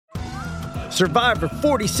Survivor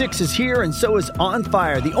 46 is here, and so is On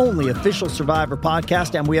Fire, the only official Survivor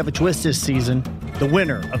podcast, and we have a twist this season. The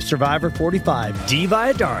winner of Survivor 45, Dee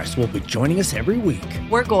Valladares, will be joining us every week.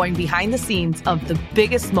 We're going behind the scenes of the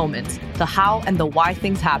biggest moments, the how and the why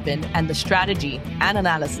things happen, and the strategy and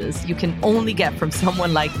analysis you can only get from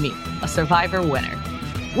someone like me, a Survivor winner.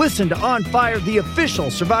 Listen to On Fire, the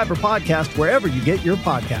official Survivor podcast, wherever you get your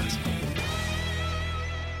podcast.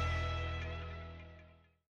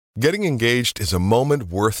 Getting engaged is a moment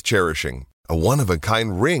worth cherishing. A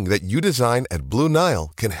one-of-a-kind ring that you design at Blue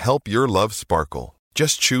Nile can help your love sparkle.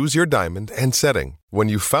 Just choose your diamond and setting. When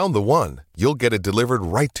you've found the one, you'll get it delivered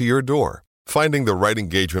right to your door. Finding the right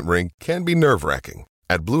engagement ring can be nerve-wracking.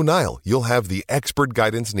 At Blue Nile, you'll have the expert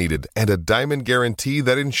guidance needed and a diamond guarantee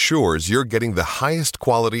that ensures you're getting the highest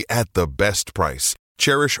quality at the best price.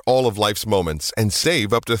 Cherish all of life's moments and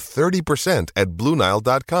save up to 30% at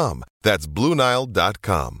BlueNile.com. That's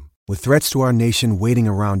BlueNile.com. With threats to our nation waiting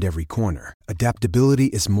around every corner, adaptability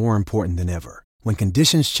is more important than ever. When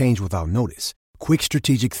conditions change without notice, quick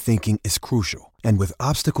strategic thinking is crucial. And with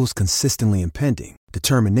obstacles consistently impending,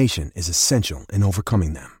 determination is essential in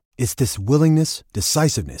overcoming them. It's this willingness,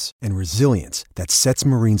 decisiveness, and resilience that sets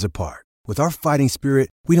Marines apart. With our fighting spirit,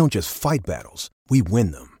 we don't just fight battles, we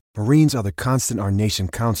win them. Marines are the constant our nation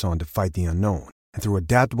counts on to fight the unknown. And through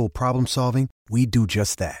adaptable problem solving, we do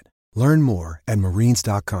just that. Learn more at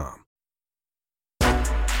Marines.com.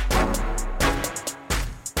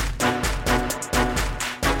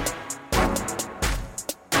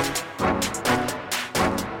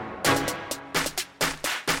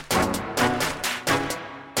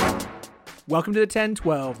 Welcome to the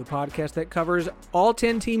 10-12, the podcast that covers all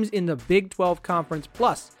 10 teams in the Big 12 Conference,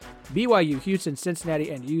 plus BYU, Houston, Cincinnati,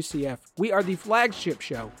 and UCF. We are the flagship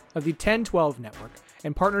show of the 10-12 network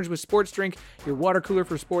and partners with Sports Drink, your water cooler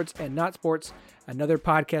for sports and not sports, another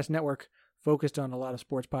podcast network focused on a lot of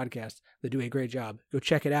sports podcasts that do a great job. Go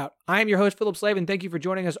check it out. I am your host, Philip Slavin. Thank you for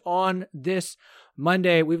joining us on this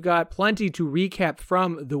Monday. We've got plenty to recap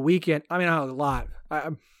from the weekend. I mean, a lot.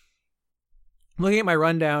 I'm looking at my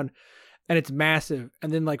rundown, and it's massive.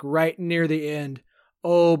 And then like right near the end,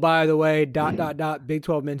 oh, by the way, ... Big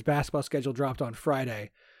 12 men's basketball schedule dropped on Friday.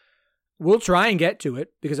 We'll try and get to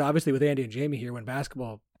it because obviously with Andy and Jamie here, when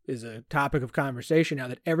basketball is a topic of conversation now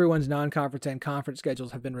that everyone's non-conference and conference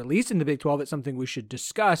schedules have been released in the Big 12, it's something we should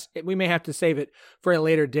discuss. We may have to save it for a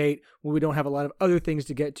later date when we don't have a lot of other things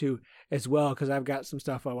to get to as well, because I've got some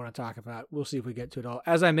stuff I want to talk about. We'll see if we get to it all.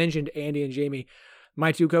 As I mentioned, Andy and Jamie,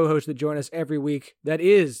 my two co-hosts that join us every week, that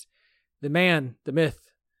is the man, the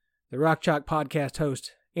myth, the Rock Chalk podcast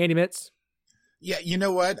host, Andy Mitz. Yeah, you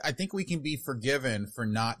know what? I think we can be forgiven for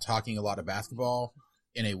not talking a lot of basketball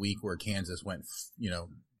in a week where Kansas went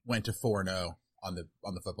to 4-0 on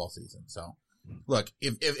the football season. So, look,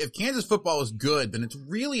 if Kansas football is good, then it's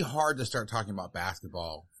really hard to start talking about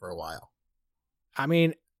basketball for a while. I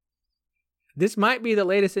mean, this might be the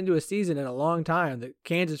latest into a season in a long time that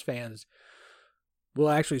Kansas fans will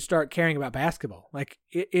actually start caring about basketball. Like,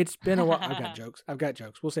 it's been a while. I've got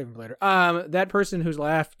jokes. We'll save them for later. That person whose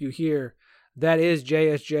laugh you hear, that is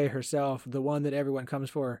JSJ herself, the one that everyone comes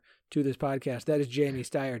for to this podcast. That is Jamie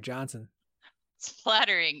Steyer Johnson. It's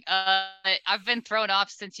flattering. I've been thrown off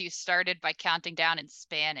since you started by counting down in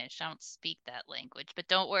Spanish. I don't speak that language, but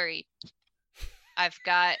don't worry. I've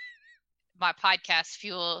got my podcast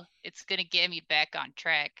fuel. It's going to get me back on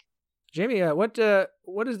track. Jamie,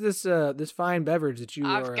 what is this fine beverage that you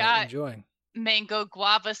are enjoying? Mango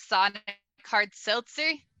Guava Sonic Hard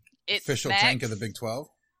Seltzer. It's official tank of the Big 12.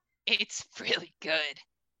 It's really good.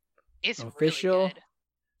 It's official really good.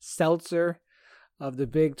 Seltzer of the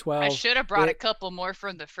Big 12. I should have brought a couple more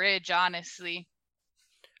from the fridge, honestly.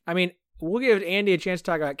 I mean, we'll give Andy a chance to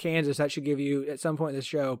talk about Kansas. That should give you, at some point in the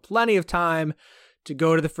show, plenty of time to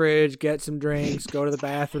go to the fridge, get some drinks, go to the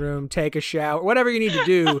bathroom, take a shower, whatever you need to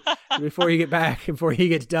do before you get back, before he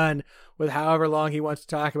gets done with however long he wants to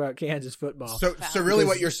talk about Kansas football. So really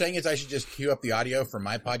what you're saying is I should just queue up the audio from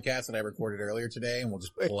my podcast that I recorded earlier today, and we'll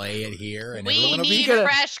just play it here. And we need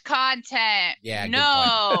fresh content. Yeah.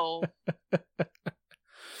 No.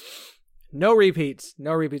 No repeats.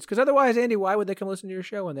 Because otherwise, Andy, why would they come listen to your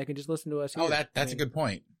show when they can just listen to us here? Oh, that's a good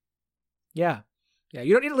point. Yeah. Yeah,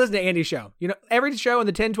 you don't need to listen to Andy's show. You know, every show on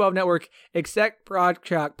the 10-12 network, except Rock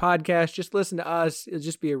Chalk podcast, just listen to us. It'll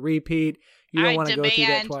just be a repeat. You don't want to go through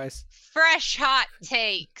that twice. Fresh hot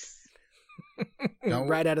takes.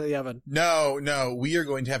 Right out of the oven. No. We are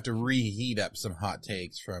going to have to reheat up some hot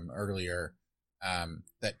takes from earlier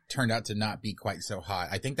that turned out to not be quite so hot.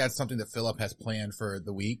 I think that's something that Philip has planned for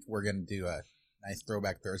the week. We're going to do a nice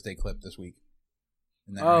Throwback Thursday clip this week.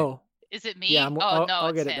 Oh, Is it me? Yeah, I'll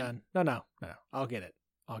it's get it him. done. No. I'll get it.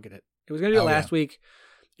 It was going to do it last week.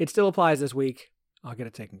 It still applies this week. I'll get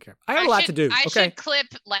it taken care of. I have a lot to do. I okay. should clip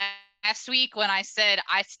last week when I said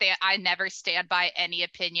I never stand by any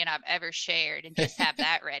opinion I've ever shared, and just have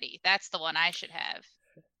that ready. That's the one I should have.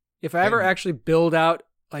 If I ever actually build out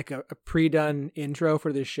like a pre-done intro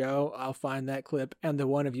for this show, I'll find that clip and the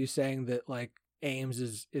one of you saying that like Ames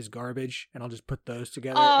is garbage, and I'll just put those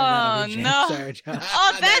together. Oh, and no.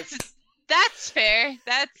 Oh, that's fair.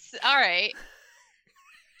 That's all right.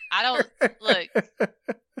 I don't look.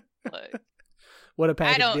 What a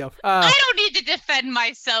package deal. I don't need to defend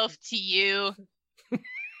myself to you.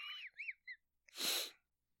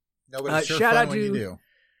 No, but it's sure shout fun out when to you do.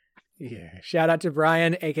 Yeah, shout out to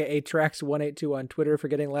Brian, aka Trax182 on Twitter, for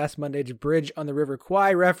getting last Monday's Bridge on the River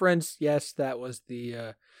Kwai reference. Yes, that was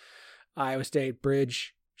the Iowa State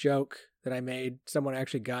bridge joke that I made. Someone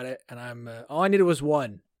actually got it, and I'm all I needed was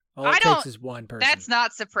one. All it takes is one person. That's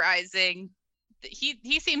not surprising.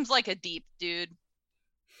 He seems like a deep dude.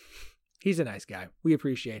 He's a nice guy. We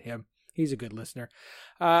appreciate him. He's a good listener.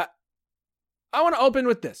 I want to open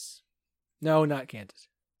with this. No, not Kansas.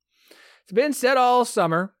 It's been said all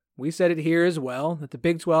summer. We said it here as well, that the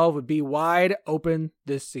Big 12 would be wide open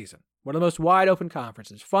this season. One of the most wide open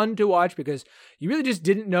conferences. Fun to watch because you really just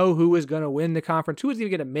didn't know who was going to win the conference, who was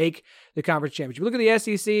even going to make the conference championship. You look at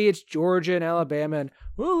the SEC, it's Georgia and Alabama, and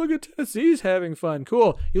well, look at Tennessee's having fun.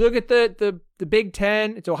 Cool. You look at the Big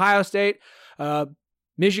 10, it's Ohio State.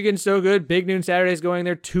 Michigan's so good. Big Noon Saturday's going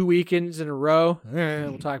there 2 weekends in a row.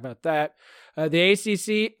 We'll talk about that. The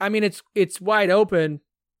ACC, I mean, it's wide open,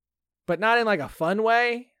 but not in like a fun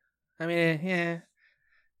way. I mean, yeah,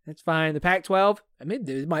 it's fine. The Pac-12, I mean,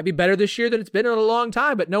 it might be better this year than it's been in a long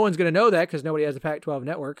time, but no one's going to know that because nobody has a Pac-12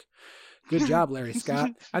 network. Good job, Larry Scott.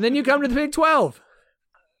 And then you come to the Big 12.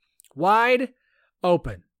 Wide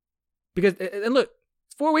open. Because, and look,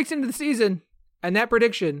 it's 4 weeks into the season, and that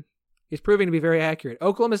prediction is proving to be very accurate.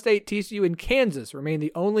 Oklahoma State, TCU, and Kansas remain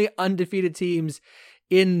the only undefeated teams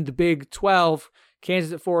in the Big 12.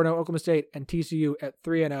 Kansas at 4-0, Oklahoma State, and TCU at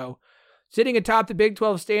 3-0. Sitting atop the Big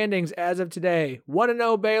 12 standings as of today,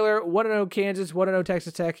 1-0 Baylor, 1-0 Kansas, 1-0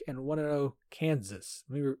 Texas Tech, and 1-0 Kansas.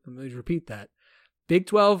 Let me repeat that. Big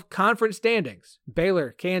 12 conference standings,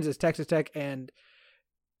 Baylor, Kansas, Texas Tech, and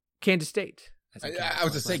Kansas State. I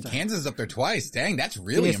was just saying Kansas is up there twice. Dang, that's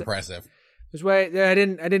really impressive. This way, I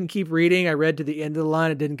didn't keep reading. I read to the end of the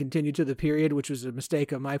line. It didn't continue to the period, which was a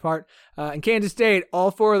mistake on my part. And Kansas State,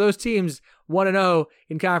 all four of those teams 1-0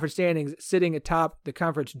 in conference standings, sitting atop the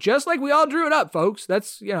conference, just like we all drew it up, folks.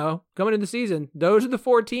 That's, coming in the season. Those are the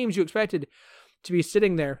four teams you expected to be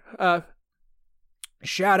sitting there.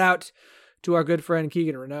 Shout out to our good friend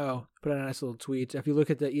Keegan Renault. Put out a nice little tweet. If you look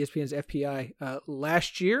at the ESPN's FPI,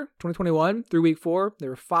 last year, 2021, through week 4, there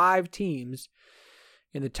were 5 teams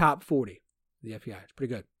in the top 40. The FPI. It's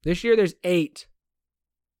pretty good. This year, there's 8.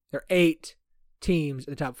 There are 8 teams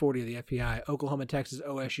in the top 40 of the FPI. Oklahoma, Texas,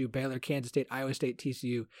 OSU, Baylor, Kansas State, Iowa State,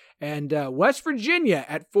 TCU, and West Virginia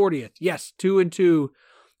at 40th. Yes, 2-2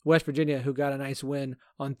 West Virginia, who got a nice win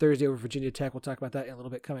on Thursday over Virginia Tech. We'll talk about that in a little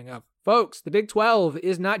bit coming up. Folks, the Big 12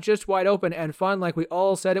 is not just wide open and fun like we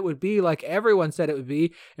all said it would be, like everyone said it would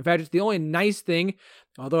be. In fact, it's the only nice thing,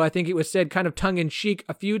 although I think it was said kind of tongue-in-cheek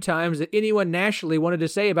a few times, that anyone nationally wanted to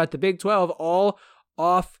say about the Big 12 all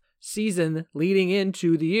off season leading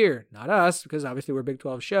into the year. Not us, because obviously we're a Big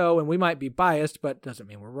 12 show, and we might be biased, but doesn't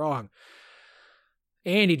mean we're wrong.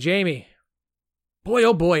 Andy, Jamie, boy,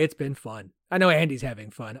 oh boy, it's been fun. I know Andy's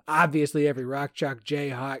having fun. Obviously, every Rock Chalk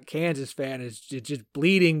Jayhawk Kansas fan is just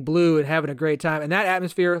bleeding blue and having a great time. And that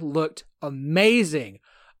atmosphere looked amazing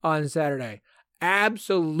on Saturday.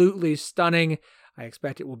 Absolutely stunning. I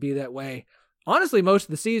expect it will be that way, honestly, most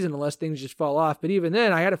of the season, unless things just fall off. But even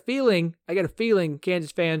then, I got a feeling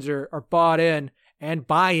Kansas fans are bought in and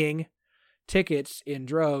buying tickets in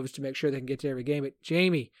droves to make sure they can get to every game. But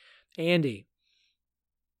Jamie, Andy,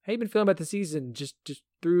 how you been feeling about the season? Just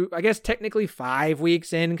through, I guess, technically 5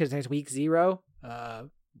 weeks in, because it's week 0. The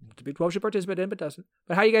Big 12 should participate in, but doesn't.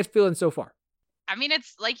 But how you guys feeling so far? I mean,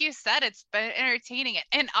 it's like you said, it's been entertaining.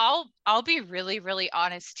 And I'll be really, really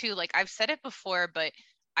honest too. Like I've said it before, but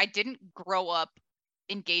I didn't grow up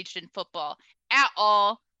engaged in football at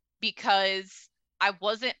all because I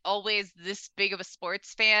wasn't always this big of a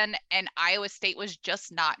sports fan, and Iowa State was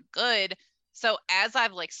just not good. So as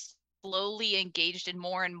I've slowly engaged in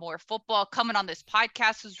more and more football, coming on this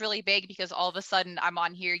podcast was really big because all of a sudden I'm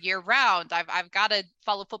on here year round. I've got to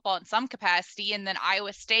follow football in some capacity. And then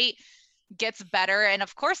Iowa State, gets better, and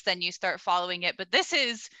of course then you start following it. But this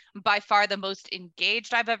is by far the most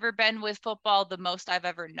engaged I've ever been with football, the most I've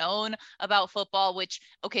ever known about football, which,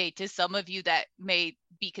 okay, to some of you that may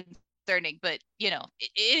be concerning, but it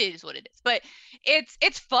is what it is. But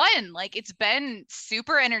it's fun. Like, it's been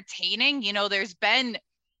super entertaining.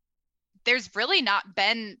 There's really not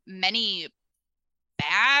been many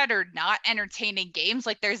bad or not entertaining games.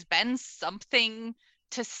 Like, there's been something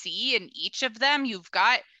to see in each of them. You've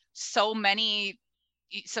got so many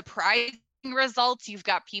surprising results. You've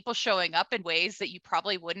got people showing up in ways that you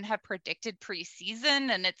probably wouldn't have predicted preseason.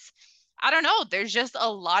 And I don't know, there's just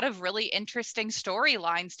a lot of really interesting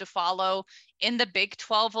storylines to follow in the Big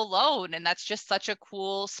 12 alone. And that's just such a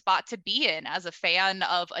cool spot to be in as a fan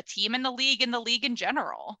of a team in the league and the league in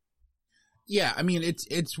general. Yeah, I mean,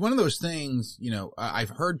 it's one of those things, I've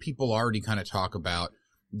heard people already kind of talk about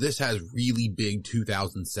this has really big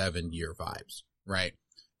 2007 year vibes, right?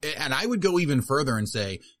 And I would go even further and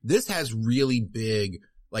say this has really big,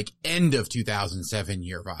 like, end of 2007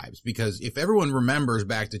 year vibes, because if everyone remembers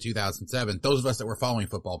back to 2007, those of us that were following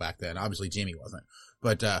football back then, obviously Jamie wasn't,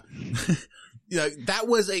 but that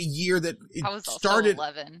was a year that I was started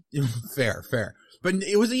also 11. Fair. But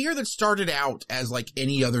it was a year that started out as like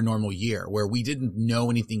any other normal year where we didn't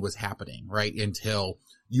know anything was happening, right? Until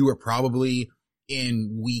you were probably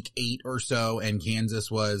in week 8 or so and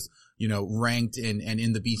Kansas was, ranked and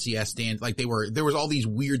in the BCS stand. Like, there was all these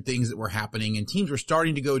weird things that were happening and teams were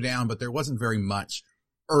starting to go down, but there wasn't very much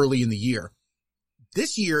early in the year.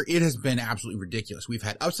 This year, it has been absolutely ridiculous. We've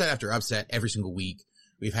had upset after upset every single week.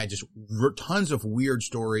 We've had just tons of weird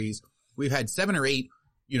stories. We've had 7 or 8,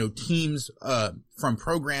 teams, from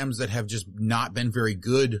programs that have just not been very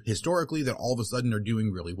good historically that all of a sudden are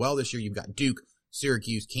doing really well this year. You've got Duke,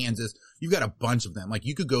 Syracuse, Kansas. You've got a bunch of them. Like,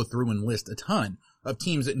 you could go through and list a ton of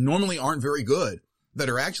teams that normally aren't very good that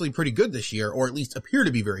are actually pretty good this year, or at least appear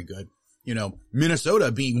to be very good.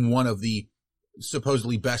 Minnesota being one of the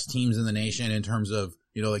supposedly best teams in the nation in terms of,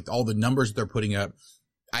 like all the numbers that they're putting up.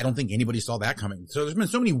 I don't think anybody saw that coming. So there's been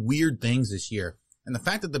so many weird things this year. And the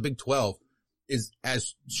fact that the Big 12 is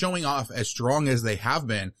as showing off as strong as they have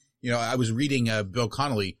been. I was reading Bill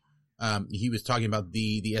Connolly. He was talking about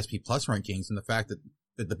the SP Plus rankings and the fact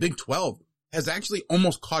that the Big 12 has actually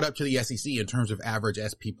almost caught up to the SEC in terms of average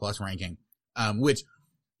SP Plus ranking, which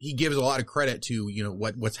he gives a lot of credit to,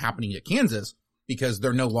 what's happening at Kansas, because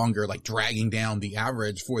they're no longer like dragging down the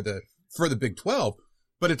average for the Big 12.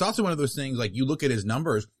 But it's also one of those things, like, you look at his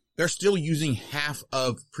numbers, they're still using half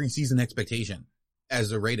of preseason expectation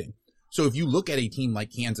as a rating. So if you look at a team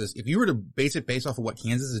like Kansas, if you were to base it based off of what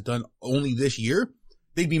Kansas has done only this year,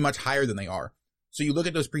 they'd be much higher than they are. So you look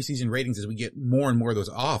at those preseason ratings as we get more and more of those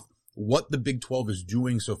off, what the Big 12 is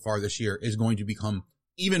doing so far this year is going to become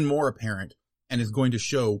even more apparent and is going to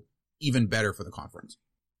show even better for the conference.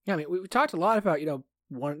 Yeah, I mean, we talked a lot about,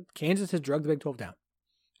 Kansas has drugged the Big 12 down.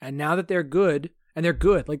 And now that they're good, and they're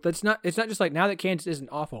good, like, it's not just like now that Kansas isn't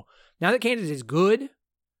awful. Now that Kansas is good, I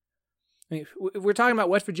mean, if we're talking about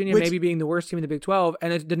West Virginia maybe being the worst team in the Big 12,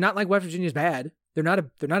 and they're not like West Virginia's bad. They're not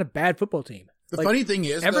a bad football team. The funny thing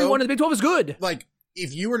is, everyone in the Big 12 is good. Like,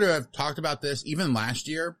 if you were to have talked about this even last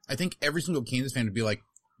year, I think every single Kansas fan would be like,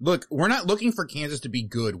 look, we're not looking for Kansas to be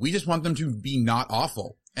good. We just want them to be not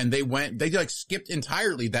awful. And they skipped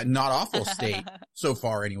entirely that not awful state so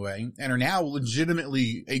far anyway, and are now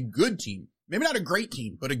legitimately a good team. Maybe not a great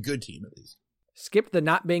team, but a good team at least. Skip the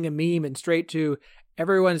not being a meme and straight to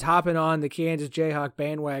everyone's hopping on the Kansas Jayhawk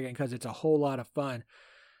bandwagon because it's a whole lot of fun.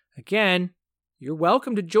 Again, you're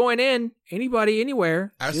welcome to join in. Anybody,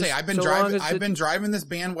 anywhere. I would say I've been driving this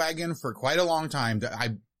bandwagon for quite a long time.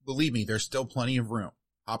 Believe me, there's still plenty of room.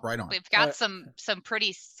 Hop right on. We've got some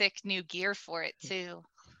pretty sick new gear for it too.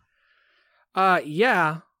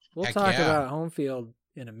 Yeah. We'll Heck talk yeah. about home field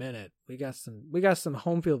in a minute. We got some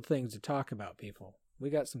home field things to talk about, people. We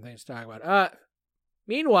got some things to talk about.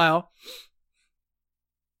 Meanwhile,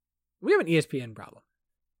 we have an ESPN problem.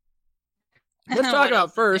 Let's talk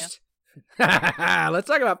about first. Let's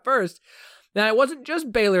talk about first. Now, it wasn't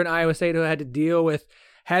just Baylor and Iowa State who had to deal with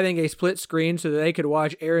having a split screen so that they could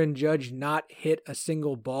watch Aaron Judge not hit a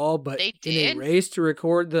single ball, but They in a did? race to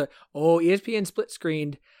record ESPN split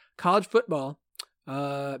screened college football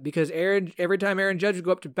because every time Aaron Judge would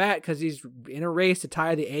go up to bat because he's in a race to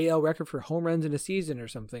tie the AL record for home runs in a season or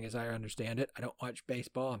something, as I understand it. I don't watch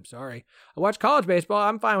baseball. I'm sorry. I watch college baseball.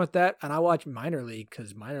 I'm fine with that. And I watch minor league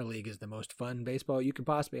because minor league is the most fun baseball you can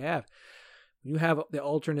possibly have. You have the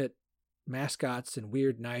alternate mascots and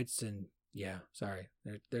weird nights and yeah, sorry.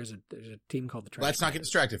 There's a team called the Trash Let's not get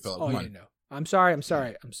distracted, Philip. Oh, Come yeah, on. I'm sorry.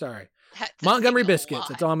 That's Montgomery taking a Biscuits. lot.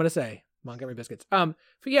 That's all I'm going to say. Montgomery Biscuits. But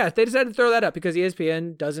yeah, they decided to throw that up because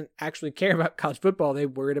ESPN doesn't actually care about college football. They're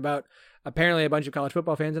worried about apparently a bunch of college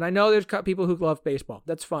football fans. And I know there's people who love baseball.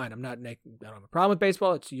 That's fine. I don't have a problem with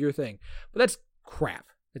baseball. It's your thing. But that's crap.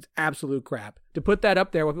 It's absolute crap to put that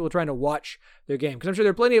up there while people are trying to watch their game. Because I'm sure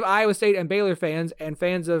there are plenty of Iowa State and Baylor fans and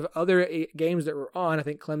fans of other games that were on. I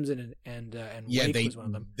think Clemson and Wake was one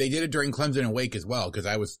of them. They did it during Clemson and Wake as well, because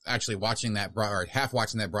I was actually watching that or half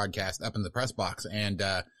watching that broadcast up in the press box, and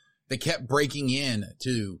they kept breaking in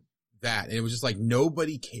to that. And it was just like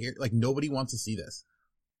nobody cared. Like nobody wants to see this.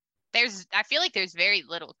 I feel like there's very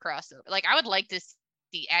little crossover. Like I would like to see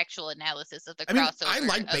the actual analysis of the crossover. I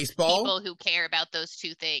like baseball. People who care about those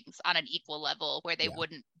two things on an equal level, where they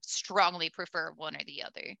wouldn't strongly prefer one or the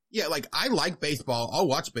other. Yeah, like I like baseball. I'll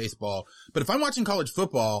watch baseball. But if I'm watching college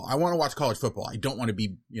football, I want to watch college football. I don't want to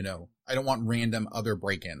be, I don't want random other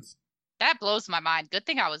break-ins. That blows my mind. Good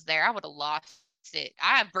thing I was there. I would have lost it.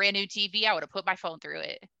 I have brand new TV. I would have put my phone through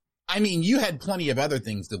it. I mean, you had plenty of other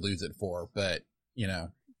things to lose it for, but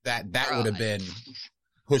that would have been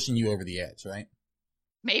pushing you over the edge, right?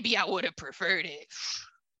 Maybe I would have preferred it.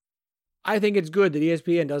 I think it's good that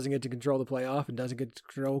ESPN doesn't get to control the playoff and doesn't get to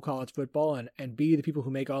control college football and be the people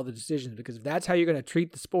who make all the decisions, because if that's how you're going to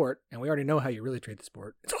treat the sport, and we already know how you really treat the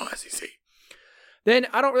sport, it's all SEC, then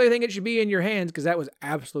I don't really think it should be in your hands, because that was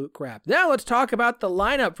absolute crap. Now let's talk about the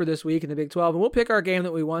lineup for this week in the Big 12, and we'll pick our game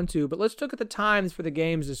that we want to, but let's look at the times for the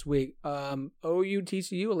games this week. OU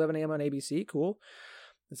TCU, 11 a.m. on ABC, cool.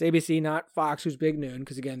 It's ABC, not Fox, who's big noon,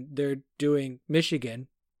 because again, they're doing Michigan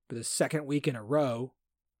for the second week in a row.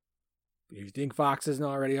 You think Fox isn't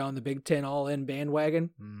already on the Big Ten all-in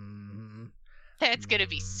bandwagon? Mm-hmm. That's going to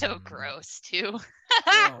be so gross, too.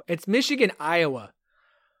 No, it's Michigan, Iowa.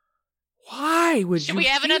 Why would Should we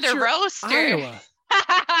have another roaster? Iowa?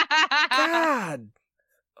 God.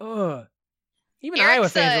 Ugh. Even Iowa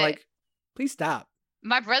fans are like, please stop.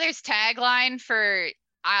 My brother's tagline for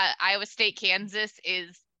Iowa State, Kansas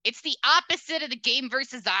is, it's the opposite of the game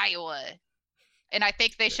versus Iowa. And I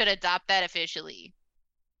think they should adopt that officially.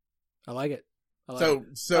 I like it.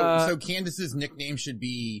 So Kansas's nickname should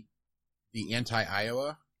be the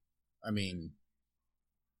anti-Iowa? I mean,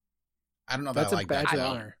 I don't know if that's I like that. That's a badge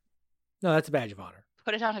of honor. No, that's a badge of honor.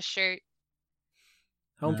 Put it on a shirt.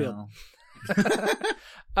 Home field.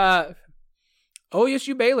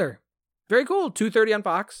 OSU Baylor. Very cool. 2:30 on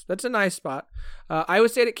Fox. That's a nice spot. Iowa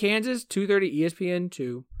State at Kansas, 2:30 ESPN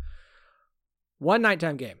 2. One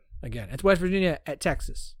nighttime game. Again, it's West Virginia at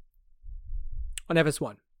Texas on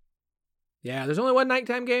FS1. Yeah, there's only one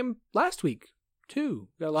nighttime game last week, too.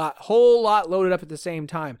 Got a whole lot loaded up at the same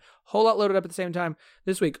time.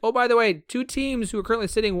 This week. Oh, by the way, two teams who are currently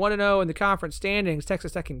sitting 1-0 in the conference standings,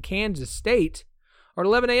 Texas Tech and Kansas State, are at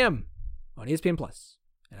 11 a.m. on ESPN+.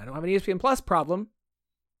 And I don't have an ESPN Plus problem,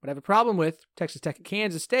 but I have a problem with Texas Tech and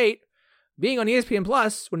Kansas State being on ESPN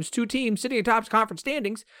Plus when it's two teams sitting atop conference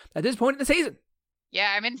standings at this point in the season.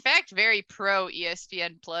 Yeah, I'm in fact very pro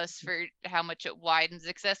ESPN Plus for how much it widens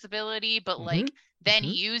accessibility, but then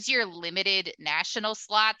use your limited national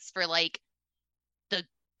slots for like the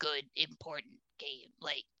good important game.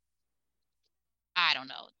 Like, I don't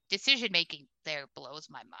know. Decision making there blows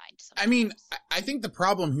my mind sometimes. I mean, I think the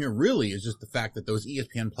problem here really is just the fact that those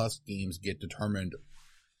ESPN Plus games get determined,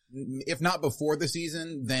 if not before the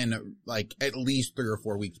season, then like at least 3 or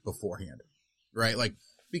 4 weeks beforehand, right? Like,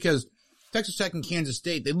 because Texas Tech and Kansas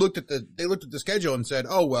State, they looked at the schedule and said,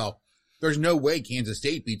 oh, well, there's no way Kansas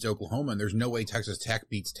State beats Oklahoma, and there's no way Texas Tech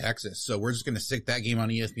beats Texas. So we're just going to stick that game on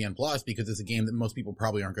ESPN Plus because it's a game that most people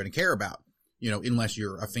probably aren't going to care about, unless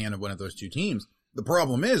you're a fan of one of those two teams. The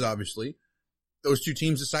problem is, obviously, those two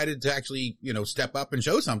teams decided to actually, step up and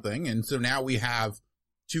show something. And so now we have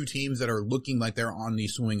two teams that are looking like they're on the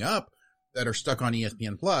swing up that are stuck on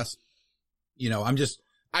ESPN Plus. I'm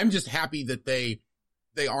just happy that they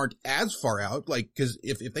aren't as far out, like, because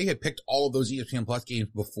if they had picked all of those ESPN Plus games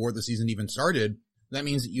before the season even started, that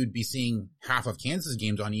means that you'd be seeing half of Kansas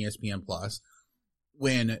games on ESPN Plus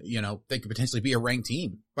when, they could potentially be a ranked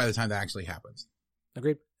team by the time that actually happens.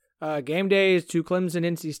 Agreed. Game days to Clemson,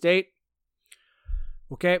 NC State.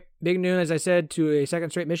 Okay, big noon, as I said, to a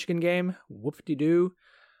second straight Michigan game. Whoop-de-doo.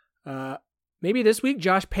 Maybe this week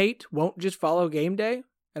Josh Pate won't just follow game day.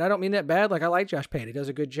 And I don't mean that bad. Like, I like Josh Pate. He does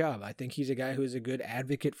a good job. I think he's a guy who's a good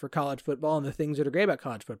advocate for college football and the things that are great about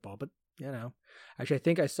college football. But, actually, I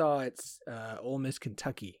think I saw it's Ole Miss,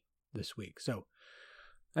 Kentucky this week. So,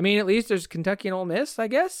 I mean, at least there's Kentucky and Ole Miss, I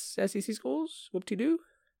guess, SEC schools. Whoop-de-doo.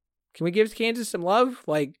 Can we give Kansas some love?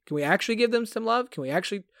 Like, can we actually give them some love? Can we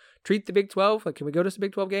actually treat the Big 12? Like, can we go to some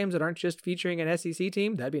Big 12 games that aren't just featuring an SEC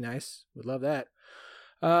team? That'd be nice. Would love that.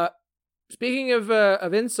 Speaking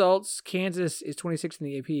of insults, Kansas is 26th in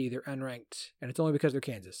the AP. They're unranked, and it's only because they're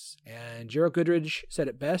Kansas. And Gerald Goodridge said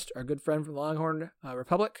it best, our good friend from the Longhorn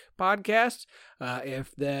Republic podcast.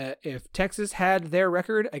 If Texas had their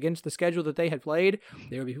record against the schedule that they had played,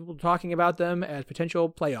 there would be people talking about them as potential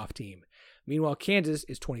playoff team. Meanwhile, Kansas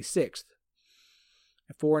is 26th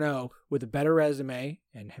at 4-0 with a better resume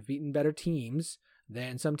and have beaten better teams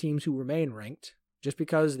than some teams who remain ranked just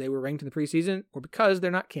because they were ranked in the preseason or because they're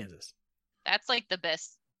not Kansas. That's like the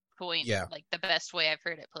best point. Yeah. Like the best way I've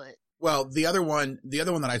heard it put. Well, the other one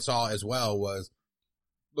that I saw as well was,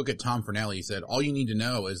 look at Tom Fornelli. He said, all you need to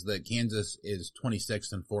know is that Kansas is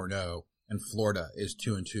 26th and 4-0 and Florida is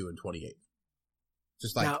 2-2 and 28.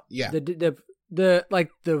 Just like, now, yeah.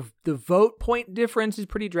 The vote point difference is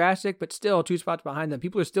pretty drastic, but still 2 spots behind them.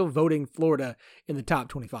 People are still voting Florida in the top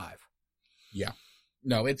 25. Yeah.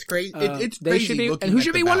 No, it's crazy. It's they crazy. Should be, and who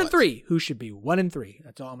should be 1 and 3? Who should be 1 and 3?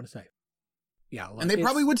 That's all I'm going to say. Yeah, and they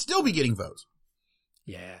probably would still be getting votes.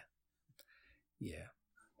 Yeah.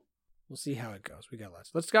 We'll see how it goes. We got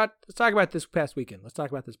lots. Let's talk about this past weekend.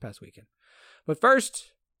 But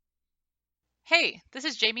first, hey, this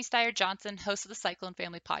is Jamie Steyer Johnson, host of the Cyclone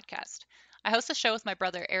Family Podcast. I host a show with my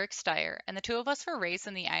brother Eric Steyer, and the two of us were raised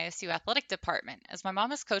in the ISU athletic department, as my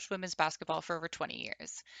mom has coached women's basketball for over 20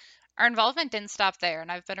 years. Our involvement didn't stop there, and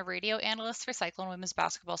I've been a radio analyst for Cyclone women's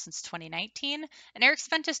basketball since 2019, and Eric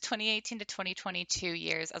spent his 2018 to 2022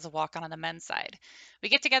 years as a walk-on the men's side. We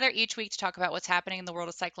get together each week to talk about what's happening in the world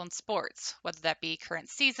of Cyclone sports, whether that be current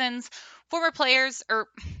seasons, former players, or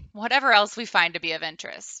whatever else we find to be of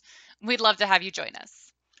interest. We'd love to have you join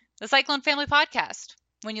us. The Cyclone Family Podcast.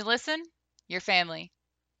 When you listen, you're family.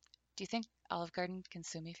 Do you think Olive Garden can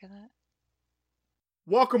sue me for that?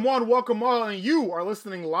 Welcome one, welcome all, and you are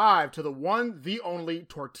listening live to the one, the only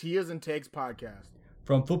Tortillas and Takes podcast.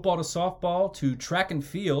 From football to softball to track and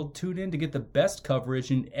field, tune in to get the best coverage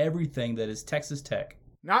in everything that is Texas Tech.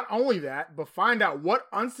 Not only that, but find out what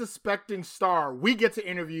unsuspecting star we get to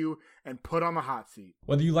interview and put on the hot seat.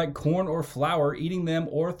 Whether you like corn or flour, eating them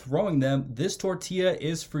or throwing them, this tortilla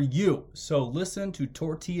is for you. So listen to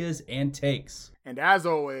Tortillas and Takes. And as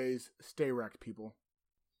always, stay wrecked, people.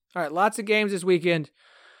 All right, lots of games this weekend.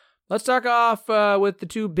 Let's start off with the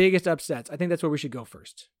two biggest upsets. I think that's where we should go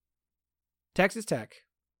first. Texas Tech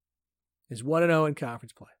is 1-0 in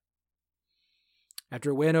conference play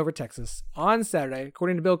after a win over Texas on Saturday.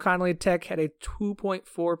 According to Bill Connolly, Tech had a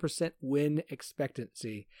 2.4% win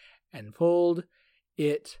expectancy and pulled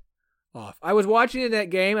it off. I was watching that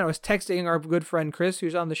game, and I was texting our good friend Chris,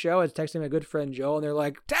 who's on the show. I was texting my good friend Joel, and they're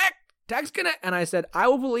like, Tech's gonna, and I said, I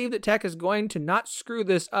will believe that Tech is going to not screw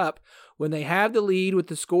this up when they have the lead with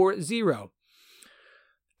the score at 0.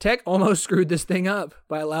 Tech almost screwed this thing up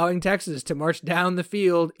by allowing Texas to march down the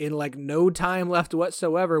field in like no time left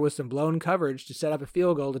whatsoever with some blown coverage to set up a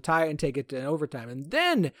field goal to tie it and take it to an overtime. And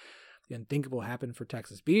then the unthinkable happened for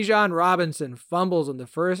Texas. Bijan Robinson fumbles on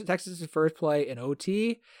Texas' first play in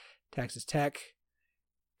OT. Texas Tech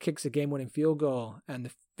kicks a game-winning field goal, and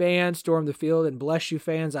the fans storm the field. And bless you,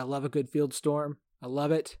 fans, I love a good field storm. I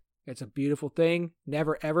love it. It's a beautiful thing.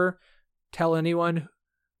 Never, ever tell anyone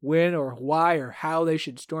when or why or how they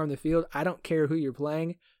should storm the field. I don't care who you're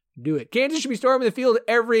playing. Do it. Kansas should be storming the field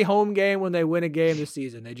every home game when they win a game this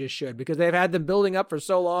season. They just should, because they've had them building up for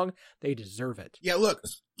so long. They deserve it. Yeah, look,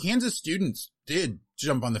 Kansas students did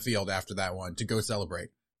jump on the field after that one to go celebrate.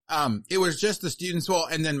 It was just the students, well,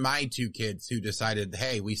 and then my two kids who decided,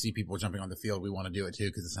 hey, we see people jumping on the field. We want to do it too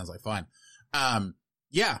because it sounds like fun.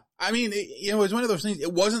 Yeah, I mean, it was one of those things.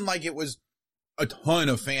 It wasn't like it was a ton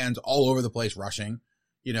of fans all over the place rushing.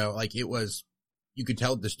 Like it was, you could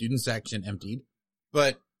tell the student section emptied.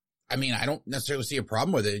 But, I mean, I don't necessarily see a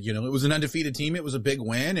problem with it. It was an undefeated team. It was a big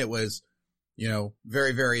win. It was,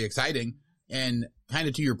 very, very exciting. And kind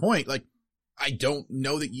of to your point, like, I don't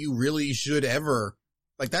know that you really should ever,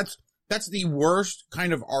 like, that's the worst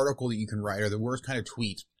kind of article that you can write, or the worst kind of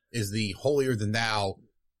tweet is the holier than thou,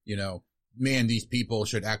 man, these people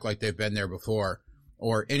should act like they've been there before,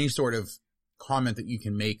 or any sort of comment that you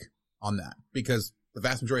can make on that, because the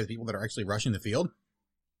vast majority of the people that are actually rushing the field,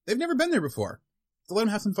 they've never been there before. So let them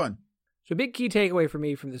have some fun. So a big key takeaway for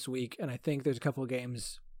me from this week, and I think there's a couple of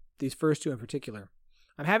games, these first two in particular,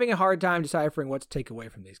 I'm having a hard time deciphering what to take away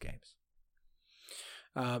from these games.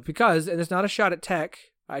 Because, and it's not a shot at Tech,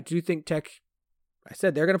 I do think Tech, I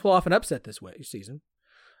said they're going to pull off an upset this season.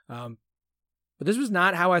 But this was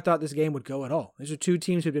not how I thought this game would go at all. These are two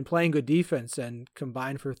teams who've been playing good defense and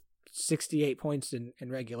combined for 68 points in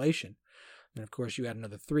regulation. And, of course, you had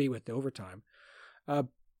another 3 with the overtime.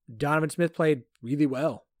 Donovan Smith played really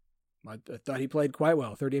well. I thought he played quite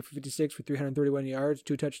well. 38 for 56 for 331 yards,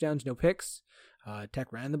 2 touchdowns, no picks.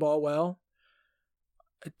 Tech ran the ball well.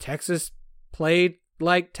 Texas played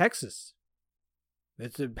like Texas.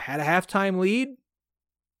 Had a halftime lead,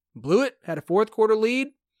 blew it, had a fourth quarter lead,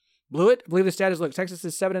 blew it. I believe the stat is, look, Texas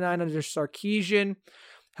is 7-9 under Sarkisian,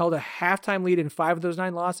 held a halftime lead in 5 of those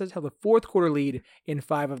 9 losses, held a fourth quarter lead in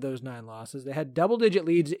 5 of those 9 losses. They had double-digit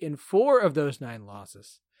leads in 4 of those 9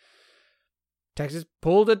 losses. Texas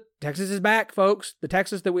pulled it. Texas is back, folks. The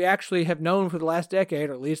Texas that we actually have known for the last decade,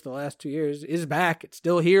 or at least the last 2 years, is back. It's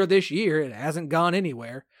still here this year. It hasn't gone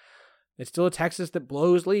anywhere. It's still a Texas that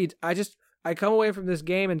blows leads. I come away from this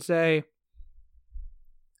game and say,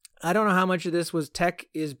 I don't know how much of this was Tech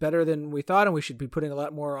is better than we thought, and we should be putting a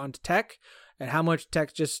lot more onto Tech, and how much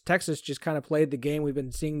Texas just kind of played the game we've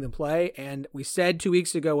been seeing them play. And we said 2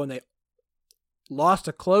 weeks ago when they lost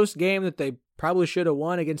a close game that they probably should have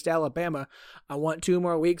won against Alabama. I want 2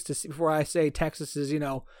 more weeks to see before I say Texas is,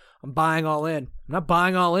 I'm buying all in. I'm not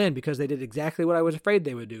buying all in because they did exactly what I was afraid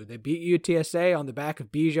they would do. They beat UTSA on the back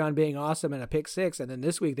of Bijan being awesome and a pick 6, and then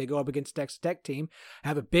this week they go up against Texas Tech team,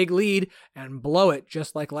 have a big lead, and blow it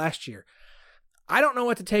just like last year. I don't know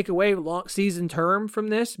what to take away long season term from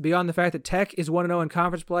this beyond the fact that Tech is 1-0 in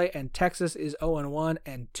conference play and Texas is 0-1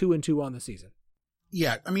 and 2-2 on the season.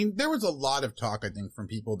 Yeah, I mean, there was a lot of talk, I think, from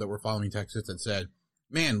people that were following Texas that said,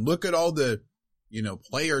 man, look at all the,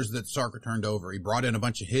 players that Sark turned over. He brought in a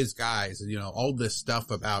bunch of his guys, all this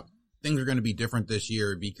stuff about things are going to be different this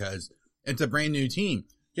year because it's a brand new team.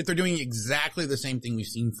 Yet they're doing exactly the same thing we've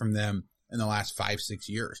seen from them in the last 5-6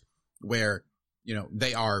 years where,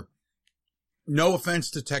 they are, no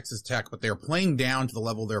offense to Texas Tech, but they're playing down to the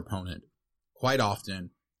level of their opponent quite often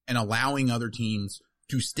and allowing other teams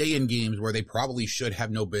to stay in games where they probably should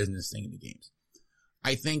have no business staying in the games.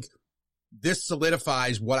 I think this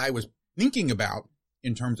solidifies what I was thinking about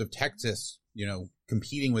in terms of Texas,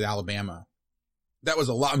 competing with Alabama. That was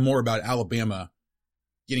a lot more about Alabama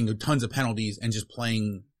getting tons of penalties and just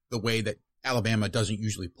playing the way that Alabama doesn't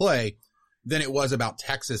usually play than it was about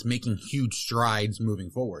Texas making huge strides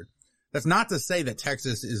moving forward. That's not to say that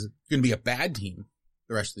Texas is going to be a bad team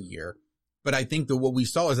the rest of the year. But I think that what we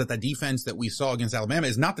saw is that the defense that we saw against Alabama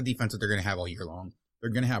is not the defense that they're going to have all year long.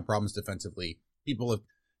 They're going to have problems defensively. People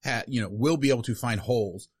will be able to find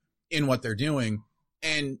holes in what they're doing.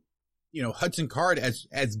 And, Hudson Card,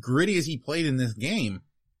 as gritty as he played in this game,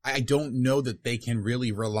 I don't know that they can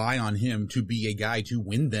really rely on him to be a guy to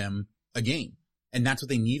win them a game. And that's what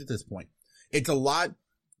they need at this point. It's a lot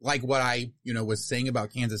like what I, was saying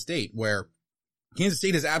about Kansas State, where Kansas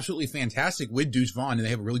State is absolutely fantastic with Deuce Vaughn, and they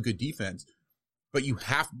have a really good defense. But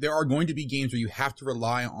there are going to be games where you have to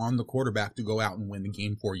rely on the quarterback to go out and win the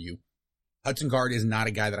game for you. Hudson Card is not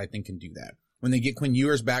a guy that I think can do that. When they get Quinn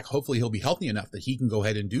Ewers back, hopefully he'll be healthy enough that he can go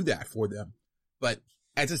ahead and do that for them. But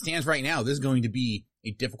as it stands right now, this is going to be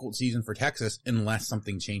a difficult season for Texas unless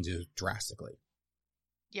something changes drastically.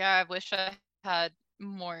 Yeah, I wish I had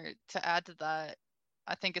more to add to that.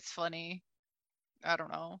 I think it's funny. I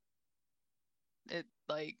don't know.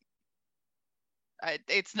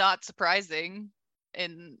 It's not surprising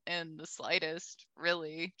in the slightest,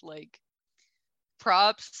 really.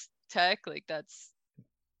 Props Tech, that's.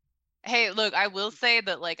 Hey, look, I will say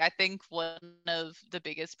that I think one of the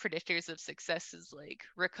biggest predictors of success is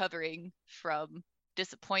recovering from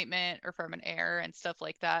disappointment or from an error and stuff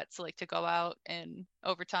like that. So to go out in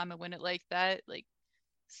overtime and win it like that,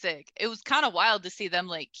 sick. It was kind of wild to see them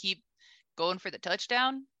keep going for the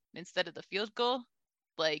touchdown instead of the field goal.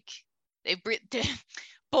 They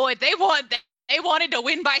wanted to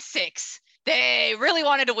win by 6. They really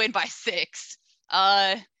wanted to win by 6.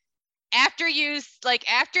 After you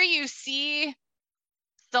see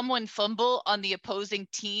someone fumble on the opposing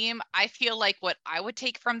team, I feel like what I would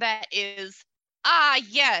take from that is,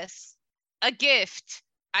 yes, a gift.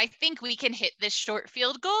 I think we can hit this short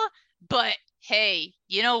field goal, but hey,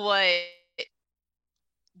 you know what?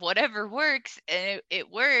 Whatever works, and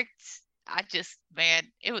it worked.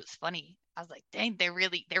 It was funny. I was like, dang,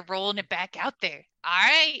 they're rolling it back out there. All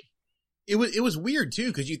right. It was weird too,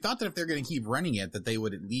 because you thought that if they're going to keep running it, that they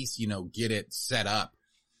would at least, get it set up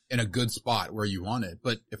in a good spot where you want it.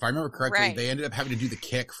 But if I remember correctly, right, they ended up having to do the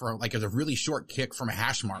kick from it was a really short kick from a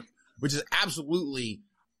hash mark, which is absolutely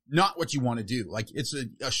not what you want to do. It's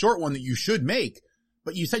a short one that you should make,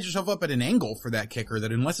 but you set yourself up at an angle for that kicker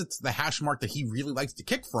that unless it's the hash mark that he really likes to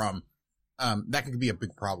kick from, that could be a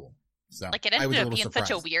big problem. So it ended up being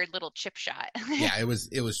such a weird little chip shot. Yeah, it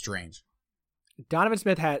was strange. Donovan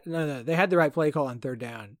Smith they had the right play call on third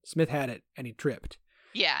down. Smith had it and he tripped.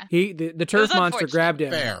 Yeah. The turf monster grabbed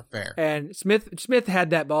him. Fair. And Smith had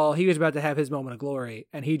that ball. He was about to have his moment of glory,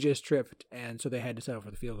 and he just tripped, and so they had to settle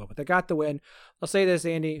for the field goal. But they got the win. I'll say this,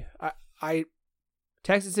 Andy.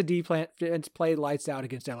 Texas defense played lights out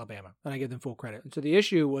against Alabama, and I give them full credit. And so the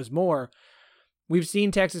issue was more, we've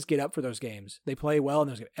seen Texas get up for those games. They play well in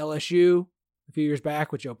those games. LSU a few years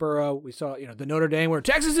back with Joe Burrow. We saw, the Notre Dame where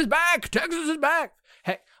Texas is back.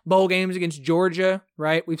 Heck, bowl games against Georgia,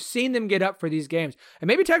 right? We've seen them get up for these games. And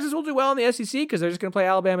maybe Texas will do well in the SEC because they're just going to play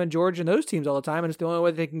Alabama and Georgia and those teams all the time, and it's the only way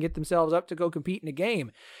they can get themselves up to go compete in a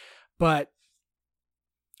game. But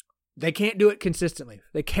they can't do it consistently.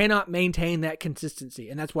 They cannot maintain that consistency.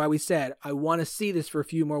 And that's why we said, I want to see this for a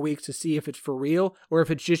few more weeks to see if it's for real or if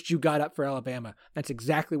it's just you got up for Alabama. That's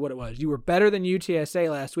exactly what it was. You were better than UTSA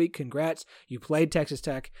last week. Congrats. You played Texas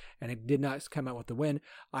Tech, and it did not come out with the win.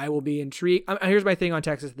 I will be intrigued. Here's my thing on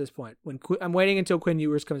Texas at this point. I'm waiting until Quinn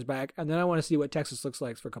Ewers comes back, and then I want to see what Texas looks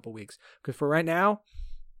like for a couple weeks. Because for right now,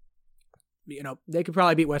 they could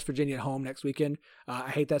probably beat West Virginia at home next weekend. I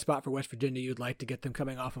hate that spot for West Virginia. You'd like to get them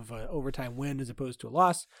coming off of an overtime win as opposed to a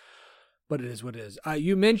loss, but it is what it is.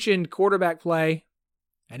 You mentioned quarterback play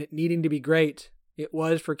and it needing to be great. It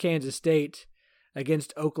was for Kansas State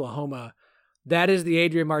against Oklahoma. That is the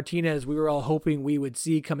Adrian Martinez we were all hoping we would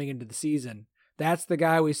see coming into the season. That's the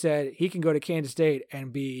guy we said he can go to Kansas State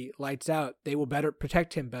and be lights out. They will better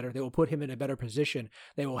protect him better. They will put him in a better position.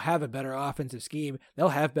 They will have a better offensive scheme. They'll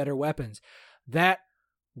have better weapons. That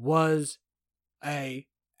was a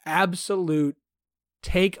absolute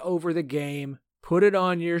take over the game, put it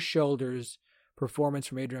on your shoulders performance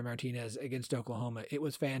from Adrian Martinez against Oklahoma. It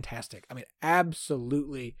was fantastic.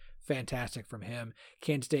 Absolutely fantastic from him.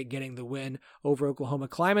 Kansas State getting the win over Oklahoma.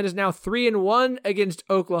 Kleiman is now 3-1 against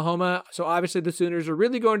Oklahoma. So obviously the Sooners are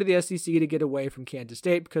really going to the SEC to get away from Kansas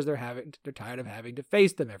State because they're tired of having to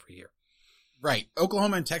face them every year. Right.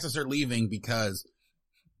 Oklahoma and Texas are leaving because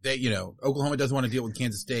Oklahoma doesn't want to deal with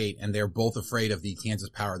Kansas State, and they're both afraid of the Kansas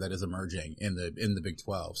power that is emerging in the Big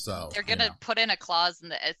 12. So they're gonna put in a clause in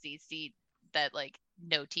the SEC that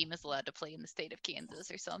no team is allowed to play in the state of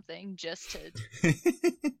Kansas or something, just to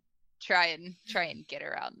try and get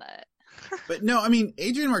around that. But no,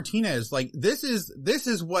 Adrian Martinez, this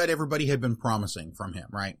is what everybody had been promising from him,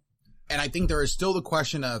 right? And I think there is still the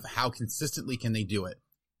question of how consistently can they do it,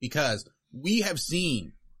 because we have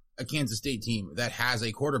seen a Kansas State team that has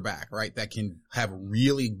a quarterback, right, that can have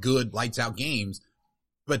really good lights out games,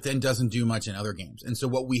 but then doesn't do much in other games. And so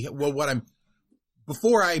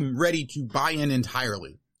before I'm ready to buy in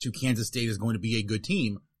entirely to Kansas State is going to be a good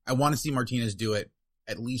team, I want to see Martinez do it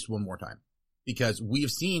at least one more time, because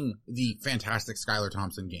we've seen the fantastic Skylar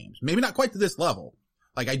Thompson games. Maybe not quite to this level.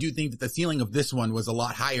 I do think that the ceiling of this one was a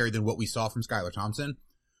lot higher than what we saw from Skylar Thompson.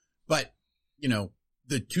 But,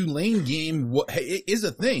 the Tulane game is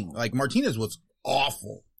a thing. Martinez was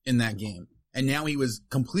awful in that game, and now he was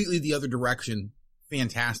completely the other direction,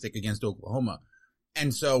 fantastic against Oklahoma.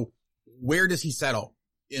 And so, where does he settle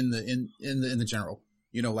in the general?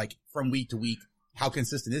 From week to week, how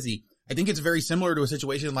consistent is he? I think it's very similar to a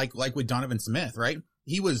situation like with Donovan Smith, right?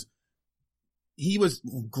 He was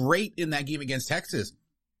great in that game against Texas,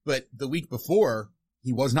 but the week before,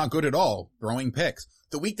 he was not good at all, throwing picks.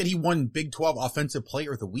 The week that he won Big 12 Offensive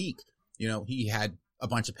Player of the Week, he had a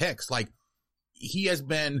bunch of picks. He has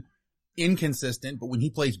been inconsistent, but when he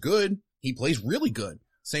plays good, he plays really good.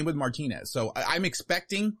 Same with Martinez. So I'm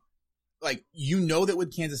expecting, that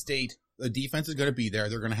with Kansas State, the defense is going to be there.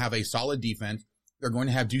 They're going to have a solid defense. They're going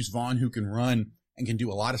to have Deuce Vaughn, who can run and can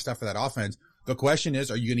do a lot of stuff for that offense. The question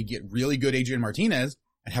is, are you going to get really good Adrian Martinez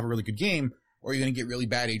and have a really good game, or are you going to get really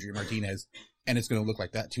bad Adrian Martinez and it's going to look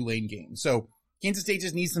like that Tulane game? So Kansas State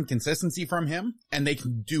just needs some consistency from him, and they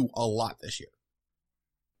can do a lot this year.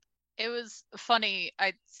 It was funny.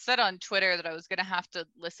 I said on Twitter that I was going to have to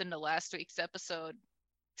listen to last week's episode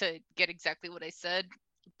to get exactly what I said,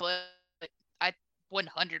 but I 100%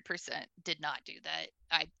 did not do that.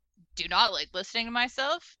 I do not like listening to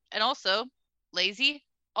myself, and also lazy.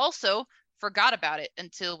 Also forgot about it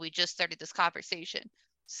until we just started this conversation.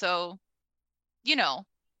 So,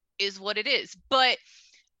 is what it is. But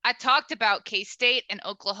I talked about K-State and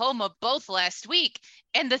Oklahoma both last week,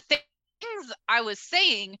 and the things I was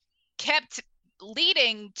saying kept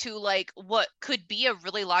leading to what could be a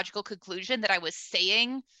really logical conclusion that I was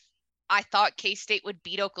saying I thought K-State would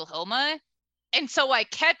beat Oklahoma. And so I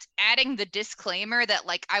kept adding the disclaimer that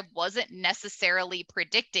I wasn't necessarily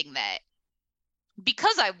predicting that,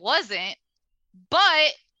 because I wasn't,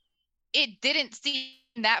 but it didn't seem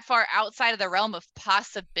that far outside of the realm of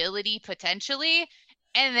possibility potentially.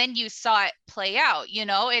 And then you saw it play out.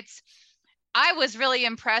 I was really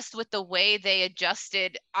impressed with the way they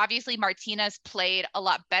adjusted. Obviously, Martinez played a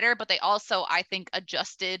lot better, but they also, I think,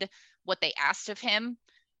 adjusted what they asked of him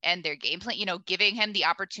and their game plan, giving him the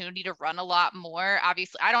opportunity to run a lot more.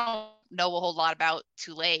 Obviously, I don't know a whole lot about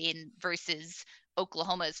Tulane versus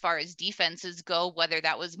Oklahoma as far as defenses go, whether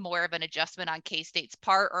that was more of an adjustment on K-State's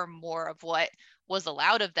part or more of what was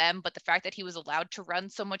allowed of them. But the fact that he was allowed to run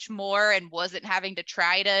so much more and wasn't having to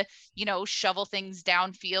try to, shovel things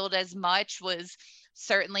downfield as much was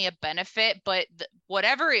certainly a benefit. But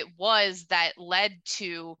whatever it was that led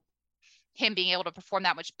to him being able to perform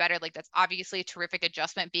that much better, like that's obviously a terrific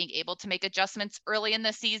adjustment. Being able to make adjustments early in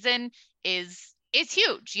the season is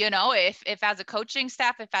huge. If as a coaching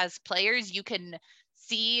staff, if as players, you can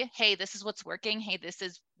see, hey, this is what's working. Hey, this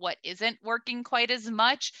is what isn't working quite as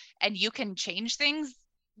much. And you can change things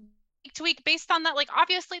week to week based on that. Like,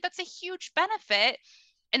 obviously that's a huge benefit.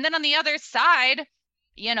 And then on the other side,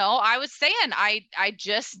 I was saying, I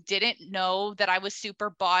just didn't know that I was super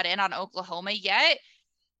bought in on Oklahoma yet.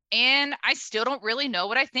 And I still don't really know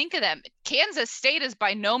what I think of them. Kansas State is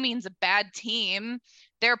by no means a bad team.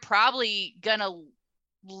 They're probably going to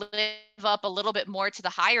live up a little bit more to the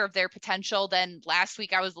higher of their potential than last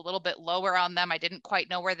week. I was a little bit lower on them. I didn't quite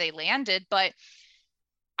know where they landed, but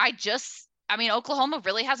Oklahoma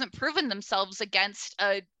really hasn't proven themselves against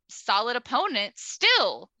a solid opponent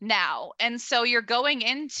still now. And so you're going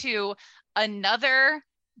into another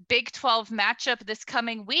Big 12 matchup this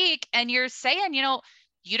coming week, and you're saying,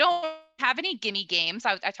 you don't have any gimme games.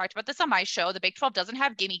 I talked about this on my show. The Big 12 doesn't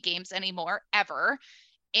have gimme games anymore, ever.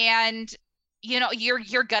 And,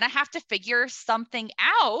 you're going to have to figure something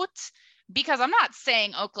out, because I'm not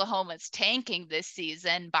saying Oklahoma's tanking this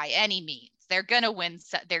season by any means. They're going to win.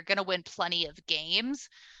 They're going to win plenty of games,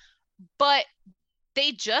 but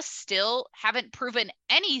they just still haven't proven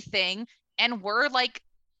anything. And we're like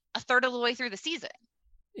a third of the way through the season.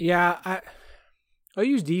 Yeah.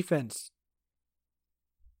 OU's defense,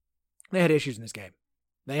 they had issues in this game.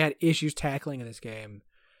 They had issues tackling in this game.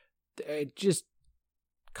 Just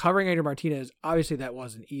covering Adrian Martinez, obviously that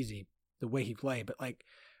wasn't easy, the way he played. But,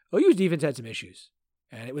 OU's defense had some issues,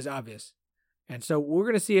 and it was obvious. And so we're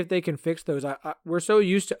going to see if they can fix those. We're so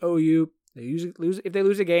used to OU. They usually lose. If they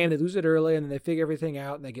lose a game, they lose it early, and then they figure everything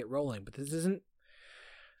out, and they get rolling. But this isn't.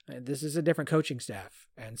 This is a different coaching staff.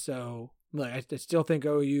 And so, I still think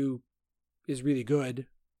OU is really good.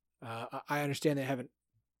 I understand they haven't,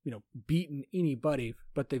 beaten anybody,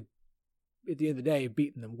 but they've, at the end of the day,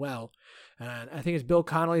 beaten them well. And I think as Bill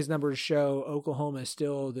Connolly's numbers show, Oklahoma is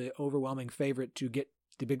still the overwhelming favorite to get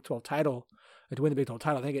the Big 12 title, to win the Big 12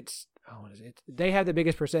 title. I think it's, what is it? They have the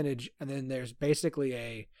biggest percentage, and then there's basically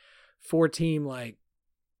a 4-team,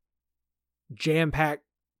 jam-packed,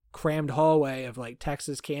 crammed hallway of,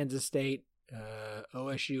 Texas, Kansas State,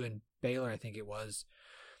 OSU, and Baylor, I think it was,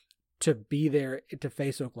 to be there to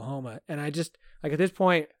face Oklahoma. And I just, at this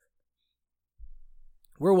point,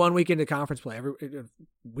 we're 1 week into conference play.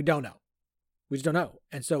 We don't know. We just don't know.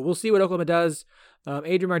 And so we'll see what Oklahoma does.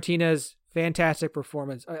 Adrian Martinez, fantastic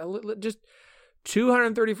performance. Just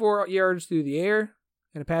 234 yards through the air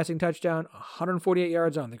and a passing touchdown, 148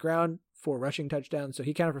 yards on the ground, 4 rushing touchdowns. So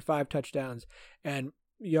he counted for 5 touchdowns and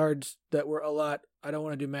yards that were a lot. I don't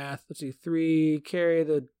want to do math. Let's see. 3 carry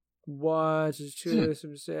the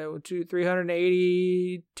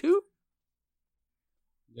 382.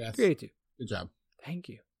 Yes. 382. Good job. Thank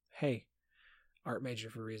you. Hey, art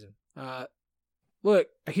major for a reason. Look,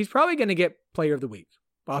 he's probably going to get Player of the Week,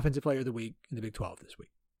 Offensive Player of the Week in the Big 12 this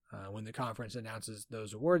week. When the conference announces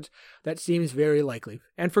those awards, that seems very likely,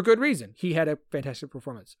 and for good reason. He had a fantastic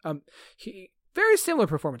performance. Very similar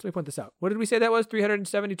performance. Let me point this out. What did we say that was?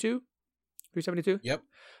 372? 372? Yep.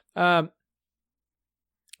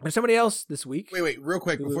 There's somebody else this week. Wait, real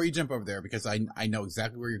quick before you jump over there, because I know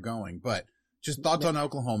exactly where you're going, but just thoughts on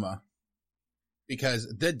Oklahoma.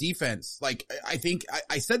 Because the defense, I think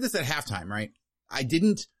I said this at halftime, right? I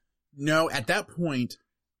didn't know at that point,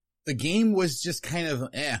 the game was just kind of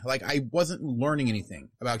I wasn't learning anything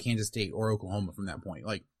about Kansas State or Oklahoma from that point.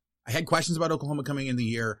 I had questions about Oklahoma coming in the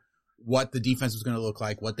year, what the defense was going to look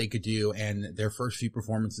like, what they could do, and their first few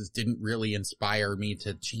performances didn't really inspire me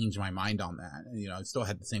to change my mind on that. I still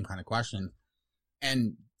had the same kind of question.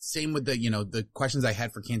 And same with the questions I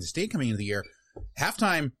had for Kansas State coming into the year.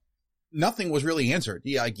 Halftime, nothing was really answered.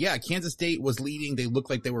 Kansas State was leading. They looked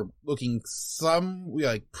like they were looking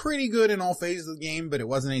pretty good in all phases of the game, but it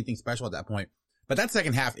wasn't anything special at that point. But that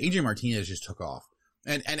second half, Adrian Martinez just took off.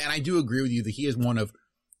 And I do agree with you that he is one of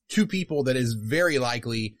 2 people that is very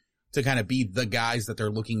likely to kind of be the guys that they're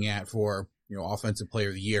looking at for, Offensive Player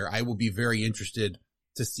of the Year. I will be very interested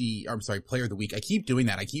to see, player of the week. I keep doing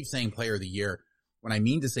that. I keep saying player of the year when I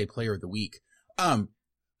mean to say player of the week. But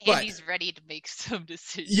Andy's ready to make some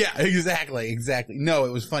decisions. Yeah, exactly. No,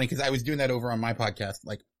 it was funny because I was doing that over on my podcast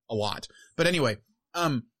like a lot. But anyway,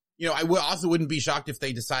 I also wouldn't be shocked if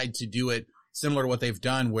they decide to do it similar to what they've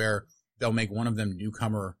done, where they'll make one of them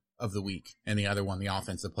newcomer of the week and the other one the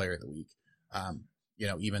offensive player of the week.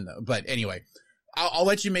 But anyway, I'll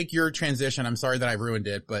let you make your transition. I'm sorry that I ruined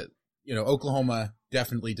it, but Oklahoma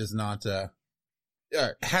definitely does not,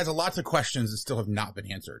 has lots of questions that still have not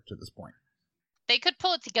been answered to this point. They could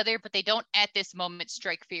pull it together, but they don't at this moment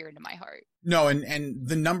strike fear into my heart. No, and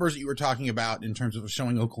the numbers that you were talking about in terms of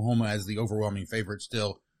showing Oklahoma as the overwhelming favorite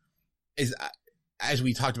still is, as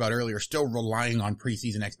we talked about earlier, still relying on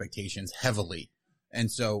preseason expectations heavily.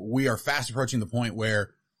 And so we are fast approaching the point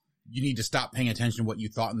where you need to stop paying attention to what you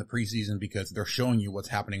thought in the preseason because they're showing you what's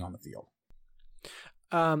happening on the field.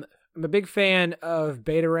 I'm a big fan of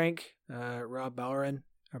Beta Rank, Rob Bowron.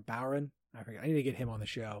 I forget. I need to get him on the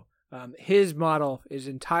show. His model is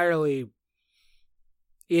entirely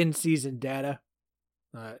in-season data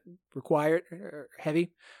required,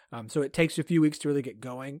 heavy. So it takes a few weeks to really get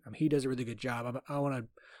going. He does a really good job. I want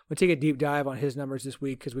to take a deep dive on his numbers this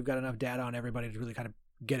week because we've got enough data on everybody to really kind of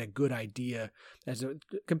get a good idea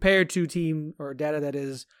compared to team or data that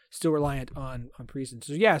is still reliant on preseason.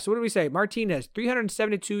 So what do we say? Martinez,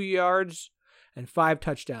 372 yards and 5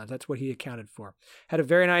 touchdowns. That's what he accounted for. Had a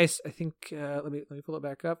very nice, I think, let me pull it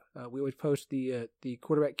back up. We always post the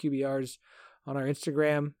quarterback QBRs on our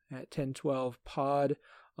Instagram at 1012pod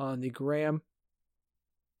on the gram.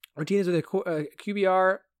 Martinez with a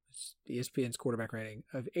QBR, ESPN's quarterback rating,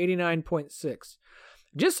 of 89.6.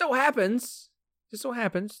 Just so happens,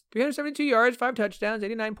 372 yards, 5 touchdowns,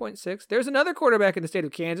 89.6. There's another quarterback in the state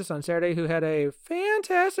of Kansas on Saturday who had a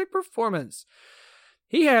fantastic performance.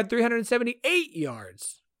 He had 378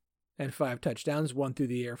 yards and 5 touchdowns, 1 through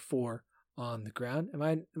the air, 4 on the ground. Am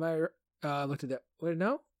I looked at that? Wait,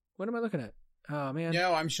 no? What am I looking at? Oh, man.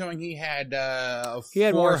 No, I'm showing he had,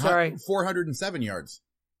 407 yards.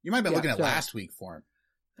 You might have been looking at last week for him.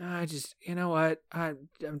 You know what? I'm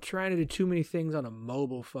trying to do too many things on a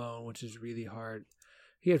mobile phone, which is really hard.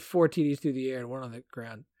 He had 4 TDs through the air and 1 on the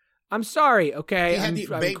ground. I'm sorry, okay? I'm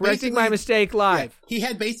correcting my mistake live. Yeah, he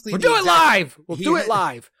had basically... We'll do it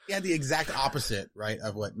live! He had the exact opposite, right,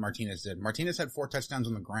 of what Martinez did. Martinez had 4 touchdowns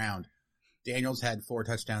on the ground. Daniels had 4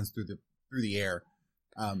 touchdowns through the air.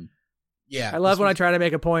 I love when I try to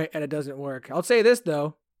make a point and it doesn't work. I'll say this,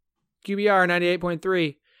 though. QBR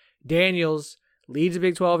 98.3. Daniels leads the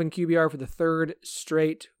Big 12 in QBR for the 3rd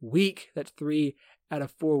straight week. That's 3 out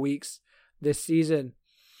of 4 weeks this season.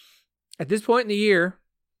 At this point in the year,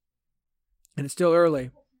 and it's still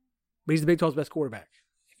early, but he's the Big 12's best quarterback.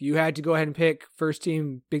 If you had to go ahead and pick first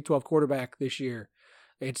team Big 12 quarterback this year,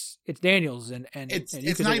 it's Daniels, and it's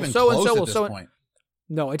you not even close at this point.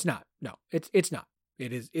 No, it's not. No, it's not.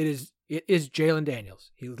 It is Jalen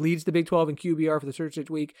Daniels. He leads the Big 12 in QBR for the third straight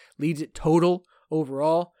week. Leads it total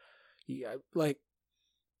overall.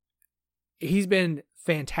 He's been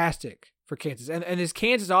fantastic for Kansas, and this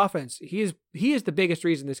Kansas offense. He is the biggest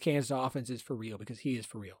reason this Kansas offense is for real, because he is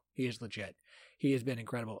for real. He is legit. He has been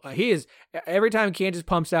incredible. He is, every time Kansas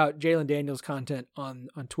pumps out Jalen Daniels content on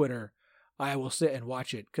Twitter, I will sit and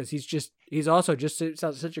watch it because he's also just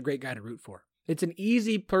such a great guy to root for. It's an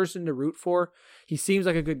easy person to root for. He seems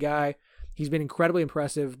like a good guy. He's been incredibly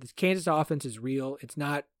impressive. The Kansas offense is real. It's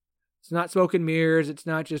not smoke and mirrors. It's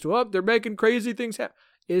not just, they're making crazy things happen.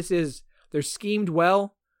 They're schemed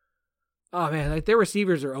well. Oh man, like their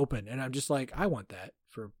receivers are open, and I'm just like, I want that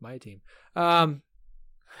for my team.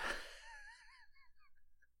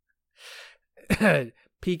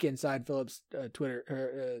 Peek inside Phillips'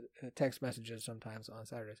 Twitter text messages sometimes on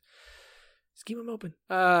Saturdays. Just keep them open.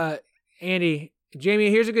 Andy, Jamie,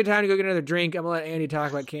 here's a good time to go get another drink. I'm gonna let Andy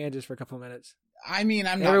talk about Kansas for a couple of minutes. I mean,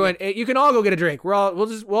 everyone. You can all go get a drink.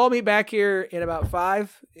 We'll all meet back here in about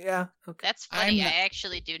 5. Yeah, okay. That's funny. I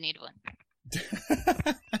actually do need one.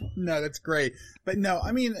 No, that's great. But no,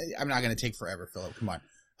 I mean, I'm not going to take forever, Philip. Come on.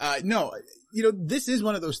 No, this is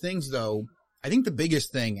one of those things, though. I think the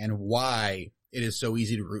biggest thing and why it is so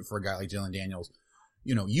easy to root for a guy like Jalen Daniels,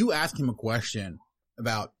 you ask him a question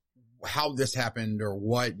about how this happened or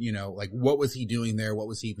what, what was he doing there? What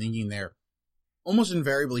was he thinking there? Almost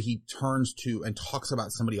invariably, he turns to and talks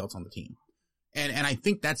about somebody else on the team. And I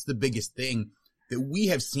think that's the biggest thing that we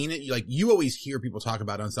have seen it. Like, you always hear people talk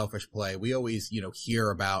about unselfish play. We always,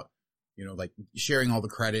 hear about, like sharing all the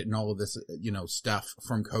credit and all of this, stuff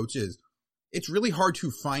from coaches. It's really hard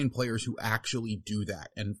to find players who actually do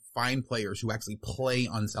that and find players who actually play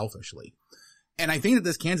unselfishly. And I think that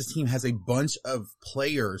this Kansas team has a bunch of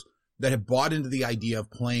players that have bought into the idea of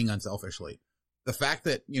playing unselfishly. The fact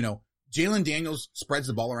that, Jalen Daniels spreads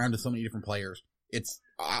the ball around to so many different players.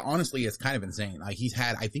 Honestly, it's kind of insane. Like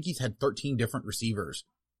I think he's had 13 different receivers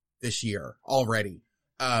this year already,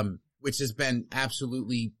 which has been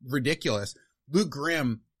absolutely ridiculous. Luke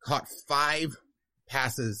Grimm caught 5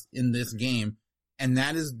 passes in this game, and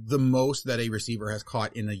that is the most that a receiver has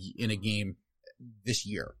caught in a game this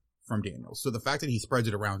year from Daniels. So the fact that he spreads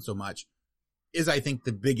it around so much is, I think,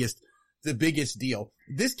 the biggest deal.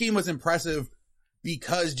 This game was impressive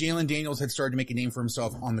because Jalen Daniels had started to make a name for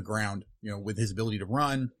himself on the ground, with his ability to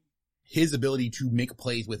run, his ability to make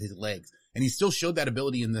plays with his legs. And he still showed that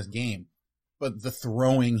ability in this game. But the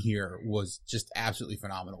throwing here was just absolutely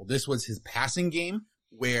phenomenal. This was his passing game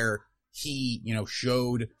where he,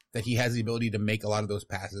 showed that he has the ability to make a lot of those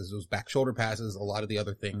passes, those back shoulder passes, a lot of the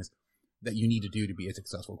other things that you need to do to be a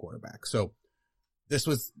successful quarterback. So this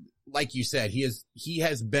was, like you said, he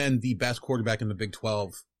has been the best quarterback in the Big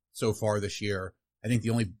 12 so far this year. I think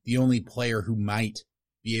the only player who might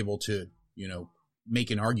be able to,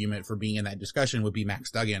 make an argument for being in that discussion would be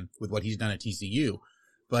Max Duggan with what he's done at TCU.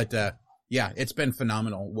 But, yeah, it's been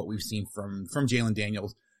phenomenal what we've seen from Jalen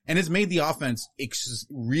Daniels, and it's made the offense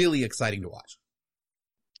really exciting to watch.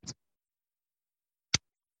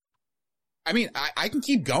 I mean, I can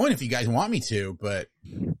keep going if you guys want me to, but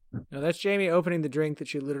no, that's Jamie opening the drink that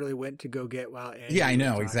she literally went to go get while Andy. Yeah, I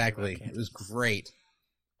know, exactly. It was great.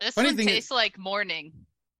 This one tastes like morning.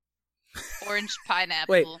 Orange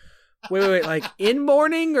pineapple. Wait, like in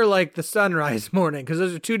morning or like the sunrise morning? Because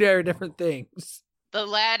those are two very different things. The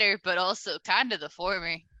latter, but also kind of the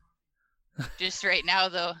former. Just right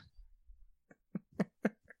now,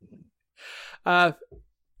 though.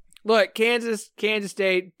 Look, Kansas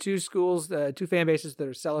State, 2 schools, 2 fan bases that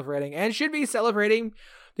are celebrating and should be celebrating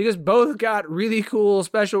because both got really cool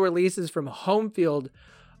special releases from home field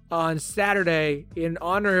on Saturday in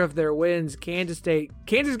honor of their wins. Kansas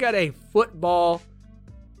got a football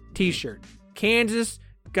t-shirt. Kansas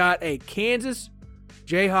got a Kansas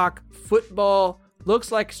Jayhawk football,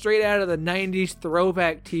 looks like straight out of the 90s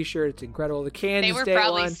throwback t-shirt. It's incredible. The Kansas State They were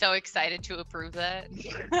probably one, so excited to approve that.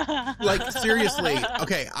 Like, seriously.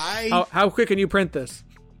 Okay, How quick can you print this?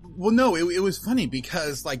 Well, no, it was funny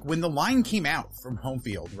because, like, when the line came out from home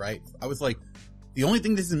field, right, I was like, the only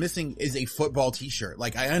thing this is missing is a football t-shirt.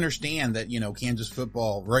 Like, I understand that, Kansas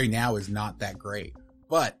football right now is not that great,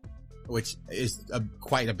 but, which is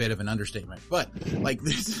quite a bit of an understatement. But, like,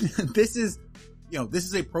 this is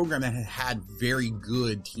a program that had very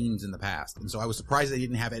good teams in the past. And so I was surprised they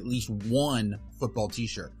didn't have at least one football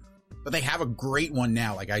t-shirt. But they have a great one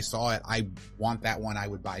now. Like, I saw it. I want that one. I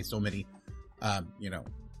would buy so many,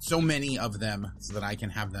 so many of them so that I can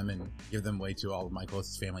have them and give them away to all of my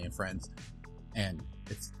closest family and friends. And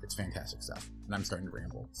it's fantastic stuff. And I'm starting to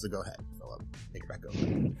ramble. So go ahead, Philip. Take it back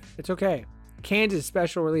over. It's okay. Kansas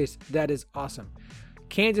special release. That is awesome.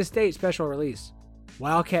 Kansas State special release.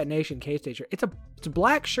 Wildcat Nation K-State shirt. It's a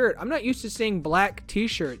black shirt. I'm not used to seeing black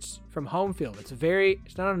t-shirts from home field. It's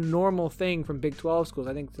not a normal thing from Big 12 schools.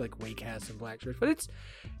 I think like Wake has some black shirts, but it's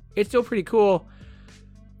still pretty cool.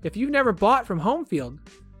 If you've never bought from home field,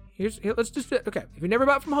 let's just, okay. If you've never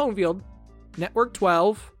bought from home field, Network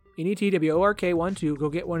 12, NETWORK12, go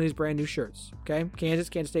get one of these brand new shirts. Okay. Kansas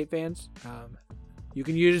State fans. You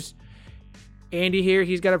can use Andy here.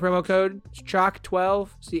 He's got a promo code. It's CHALK12,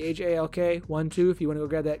 CHALK12 if you want to go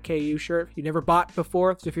grab that KU shirt. If you never bought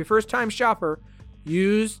before, so if you're a first time shopper,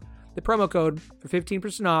 use the promo code for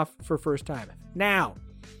 15% off for first time. Now,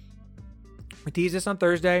 we teased this on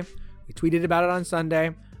Thursday. We tweeted about it on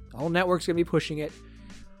Sunday. The whole network's going to be pushing it.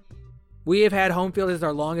 We have had Home Field as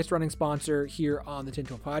our longest running sponsor here on the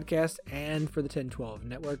 1012 podcast and for the 1012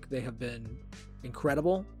 network. They have been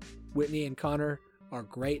incredible. Whitney and Connor are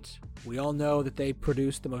great. We all know that they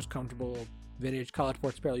produce the most comfortable vintage college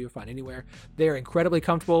sports apparel you'll find anywhere. They're incredibly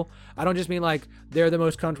comfortable. I don't just mean like they're the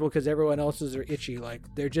most comfortable because everyone else's are itchy. Like,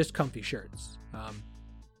 they're just comfy shirts.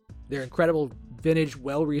 They're incredible vintage,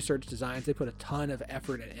 well-researched designs. They put a ton of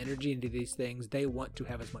effort and energy into these things. They want to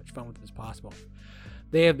have as much fun with them as possible.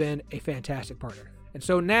 They have been a fantastic partner. And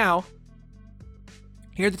so now,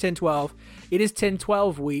 here at the 1012, it is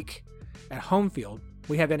 1012 week at Home Field.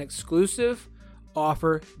 We have an exclusive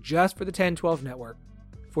offer just for the 1012 network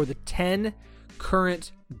for the 10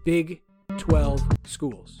 current Big 12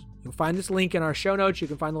 schools. You'll find this link in our show notes. You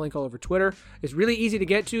can find the link all over Twitter. It's really easy to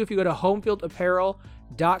get to if you go to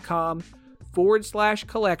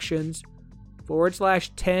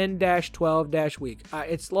homefieldapparel.com/collections/10-12-week.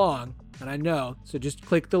 It's long, and I know, so just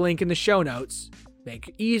click the link in the show notes Make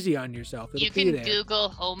it easy on yourself. It'll You be can there. Google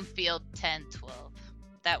home field 1012.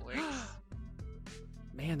 That works.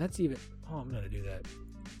 Man, that's even... Oh, I'm going to do that.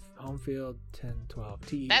 Home field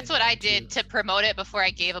 1012. That's what I did to promote it before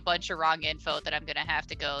I gave a bunch of wrong info that I'm going to have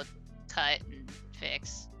to go cut and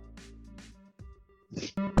fix.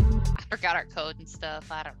 I forgot our code and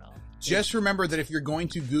stuff. I don't know. Just remember that if you're going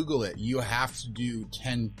to Google it, you have to do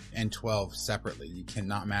 10 and 12 separately. You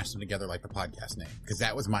cannot mash them together like the podcast name, because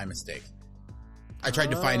that was my mistake. I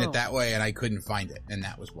tried to find it that way, and I couldn't find it, and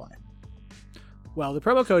that was why. Well, the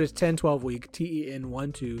promo code is 1012week,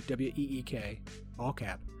 TEN12WEEK, all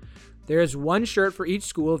cap. There is one shirt for each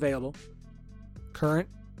school available. Current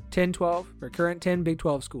 10-12 or current 10 Big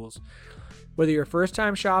 12 schools. Whether you're a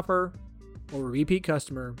first-time shopper or a repeat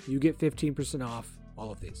customer, you get 15% off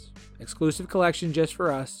all of these. Exclusive collection just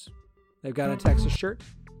for us. They've got a Texas shirt.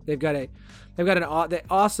 They've got an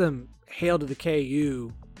awesome Hail to the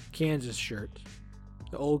KU Kansas shirt.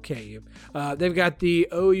 The old KU. They've got the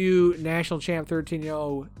OU National Champ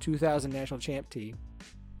 13-0 2000 National Champ tee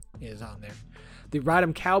is on there. The Ride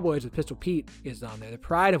 'em Cowboys with Pistol Pete is on there. The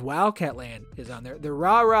Pride of Wildcat Land is on there. The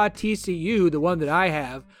Rah Rah TCU, the one that I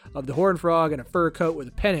have, of the Horned Frog and a fur coat with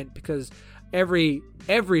a pennant, because every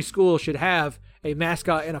school should have a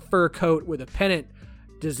mascot in a fur coat with a pennant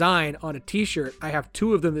design on a t-shirt. I have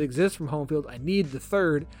 2 of them that exist from Home Field. I need the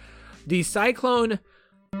 3rd. The Cyclone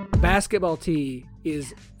basketball tee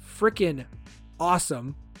is freaking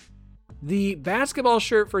awesome. The basketball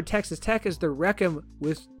shirt for Texas Tech is the Wreck-'em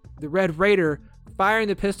with the Red Raider firing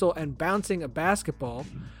the pistol and bouncing a basketball.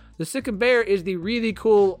 The Sick Bear is the really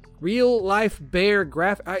cool real-life bear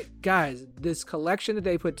graphic. Guys, this collection that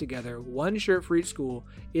they put together, one shirt for each school,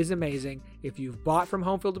 is amazing. If you've bought from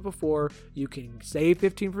Home Field before, you can save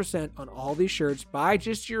 15% on all these shirts. Buy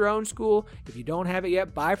just your own school. If you don't have it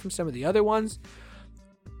yet, buy from some of the other ones.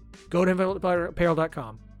 Go to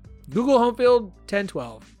homefieldapparel.com. Google Home Field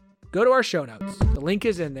 1012. Go to our show notes. The link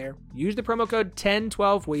is in there. Use the promo code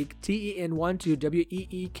 1012week,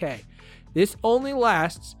 TEN12WEEK. This only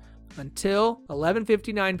lasts until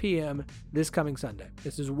 11:59 p.m. this coming Sunday.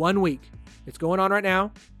 This is 1 week. It's going on right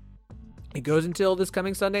now. It goes until this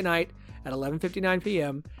coming Sunday night at 11:59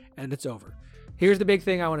 p.m. and it's over. Here's the big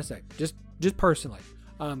thing I want to say. Just personally,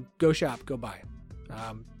 go shop, go buy.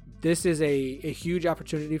 This is a huge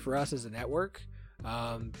opportunity for us as a network.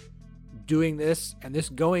 Doing this and this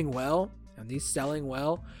going well and these selling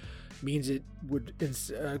well means it would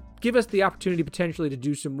give us the opportunity potentially to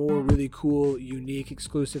do some more really cool, unique,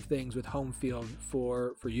 exclusive things with Home Field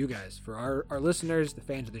for you guys, for our listeners, the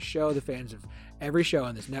fans of the show, the fans of every show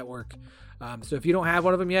on this network. So if you don't have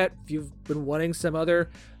one of them yet, if you've been wanting some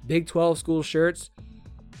other Big 12 school shirts,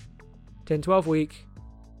 10-12 week,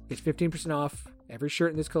 it's 15% off every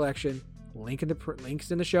shirt in this collection.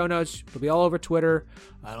 Links in the show notes. It'll be all over Twitter.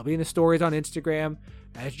 It'll be in the stories on Instagram.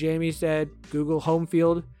 As Jamie said, Google Home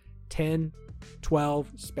Field 10, 12,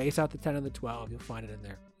 space out the 10 and the 12. You'll find it in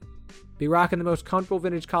there. Be rocking the most comfortable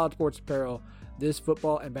vintage college sports apparel this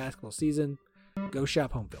football and basketball season. Go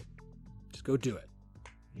shop Home Field. Just go do it.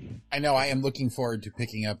 I know I am looking forward to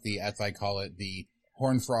picking up the, as I call it, the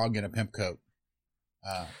Horned Frog in a pimp coat.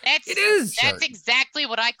 That's exactly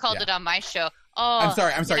what I called it on my show. Oh, I'm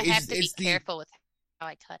sorry. I have to be careful with how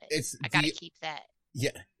I cut it. I gotta keep that.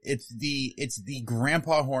 Yeah, it's the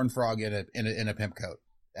Grandpa Horned Frog in a pimp coat.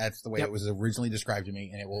 That's the way it was originally described to me,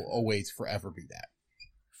 and it will always forever be that.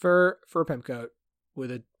 Fur pimp coat with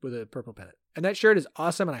a purple pennant, and that shirt is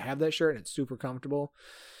awesome. And I have that shirt, and it's super comfortable.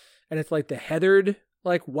 And it's like the heathered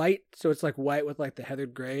like white, so it's like white with like the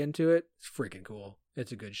heathered gray into it. It's freaking cool.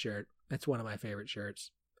 It's a good shirt. It's one of my favorite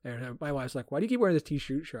shirts. And my wife's like, "Why do you keep wearing this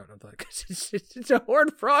t-shirt shirt?" I'm like, it's a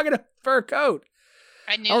horned frog in a fur coat.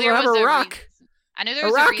 I knew there was a rock. I knew there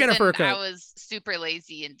was a reason in a fur coat. I was super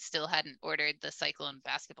lazy and still hadn't ordered the Cyclone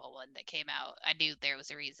basketball one that came out. I knew there was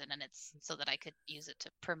a reason, and it's so that I could use it to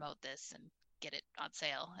promote this and get it on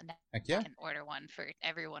sale. And I can order one for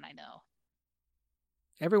everyone I know.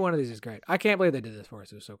 Every one of these is great. I can't believe they did this for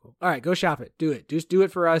us. It was so cool. All right, go shop it. Do it. Just do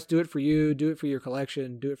it for us. Do it for you. Do it for your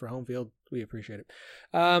collection. Do it for Home Field. We appreciate it.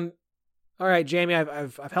 All right, Jamie,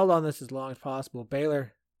 I've held on this as long as possible.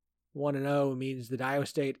 Baylor 1-0 means that Iowa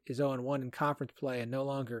State is 0-1 in conference play and no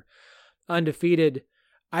longer undefeated.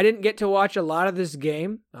 I didn't get to watch a lot of this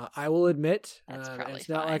game. I will admit. It's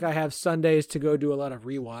not like I have Sundays to go do a lot of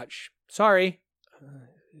rewatch. Sorry.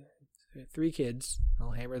 3 kids.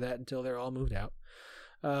 I'll hammer that until they're all moved out.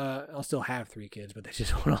 I'll still have 3 kids, but they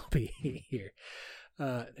just won't all be here.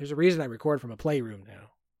 There's a reason I record from a playroom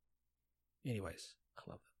now. Anyways, I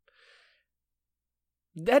love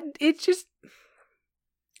them. It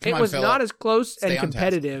was not as close and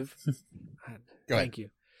competitive. Go ahead. Thank you.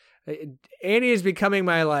 Andy is becoming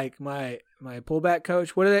my pullback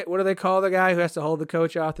coach. What do they call the guy who has to hold the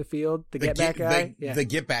coach off the field? The get back guy? The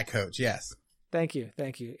get back coach, yes. Thank you.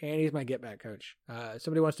 Andy's my get back coach.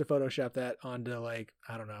 Somebody wants to Photoshop that onto I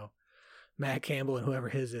don't know, Matt Campbell and whoever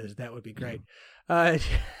his is. That would be great. I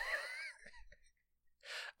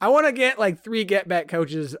want to get 3 get back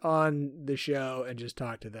coaches on the show and just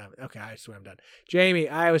talk to them. Okay, I swear I'm done. Jamie,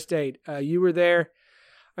 Iowa State, you were there.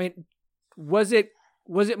 I mean, was it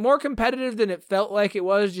more competitive than it felt like it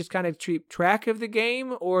was, just kind of keep track of the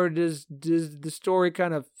game, or does the story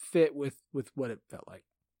kind of fit with what it felt like?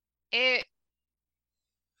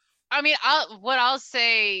 What I'll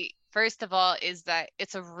say first of all is that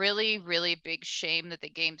it's a really, really big shame that the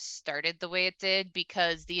game started the way it did,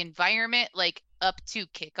 because the environment up to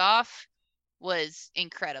kickoff was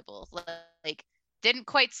incredible. Didn't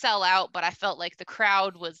quite sell out, but I felt like the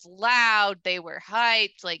crowd was loud. They were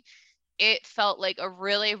hyped. It felt like a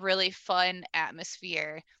really, really fun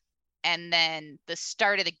atmosphere. And then the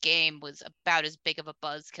start of the game was about as big of a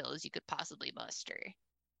buzzkill as you could possibly muster.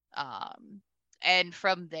 And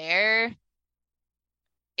from there,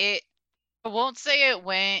 I won't say it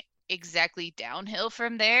went exactly downhill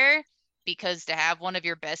from there, because to have one of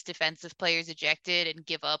your best defensive players ejected and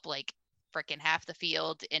give up freaking half the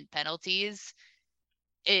field in penalties,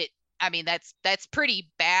 that's pretty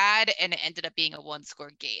bad, and it ended up being a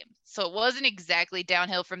 1-score game. So it wasn't exactly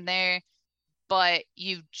downhill from there, but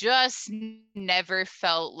you just never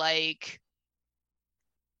felt like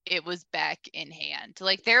it was back in hand.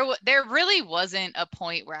 There really wasn't a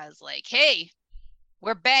point where I was like, hey,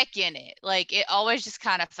 we're back in it. It always just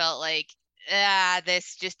kind of felt like,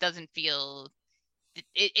 this just doesn't feel,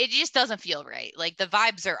 it just doesn't feel right. The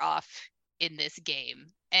vibes are off in this game.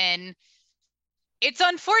 And it's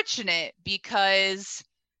unfortunate, because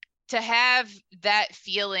to have that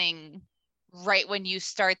feeling right when you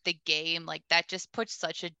start the game, that just puts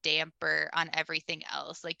such a damper on everything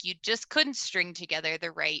else. You just couldn't string together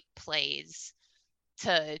the right plays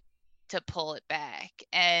to pull it back.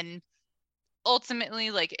 And ultimately,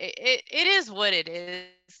 it is what it is.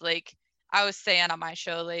 I was saying on my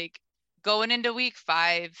show, going into week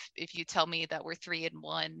 5, if you tell me that we're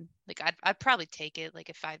 3-1, I'd probably take it.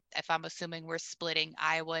 If I'm assuming we're splitting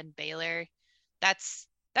Iowa and Baylor, that's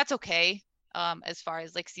okay. As far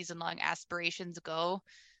as season long aspirations go.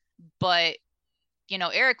 But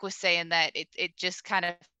Eric was saying that it just kind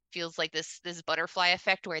of feels like this butterfly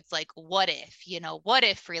effect, where it's what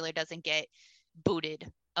if Freeler doesn't get booted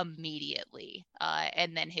immediately,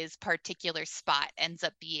 and then his particular spot ends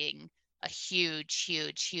up being a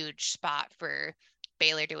huge spot for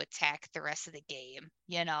Baylor to attack the rest of the game,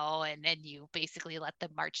 and then you basically let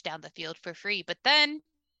them march down the field for free. But then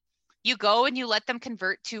you go and you let them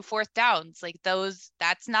convert to 4th downs.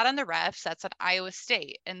 That's not on the refs, that's on Iowa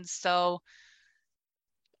State. And so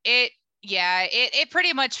it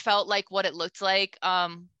pretty much felt like what it looked like.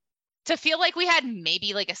 To feel like we had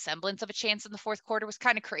maybe a semblance of a chance in the 4th quarter was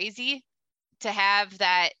kind of crazy. To have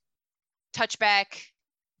that touchback,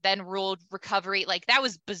 then ruled recovery, that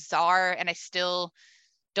was bizarre. And I still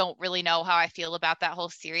don't really know how I feel about that whole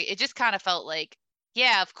series. It just kind of felt like,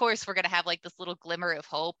 yeah, of course we're going to have this little glimmer of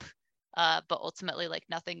hope. But ultimately,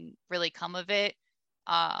 nothing really come of it.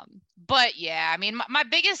 But yeah, my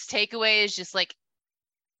biggest takeaway is just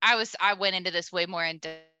I went into this way more in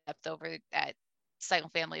depth over at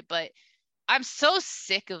Cycle Family, but I'm so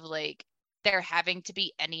sick of there having to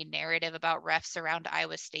be any narrative about refs around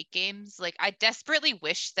Iowa State games. I desperately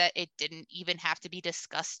wish that it didn't even have to be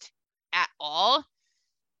discussed at all.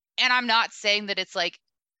 And I'm not saying that it's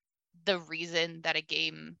the reason that a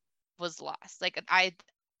game was lost. I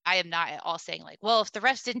am not at all saying well, if the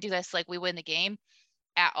refs didn't do this, we win the game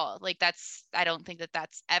at all. I don't think that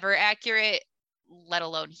that's ever accurate, let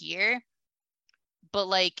alone here. But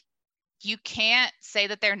you can't say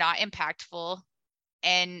that they're not impactful.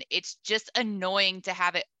 And it's just annoying to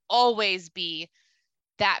have it always be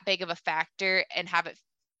that big of a factor and have it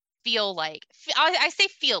feel I say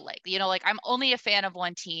feel I'm only a fan of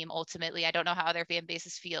one team. Ultimately, I don't know how other fan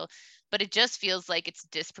bases feel, but it just feels like it's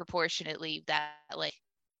disproportionately that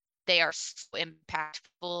they are so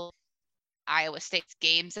impactful Iowa State's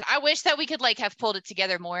games. And I wish that we could have pulled it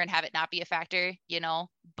together more and have it not be a factor,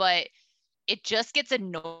 but it just gets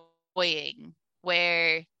annoying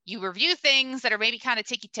where you review things that are maybe kind of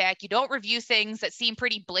ticky-tack. You don't review things that seem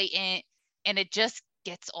pretty blatant, and it just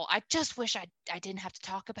gets old. I just wish I didn't have to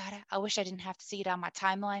talk about it. I wish I didn't have to see it on my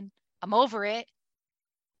timeline. I'm over it,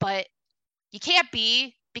 but you can't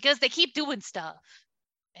be, because they keep doing stuff,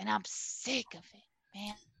 and I'm sick of it,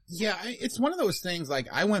 man. Yeah, it's one of those things.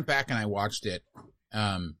 I went back and I watched it,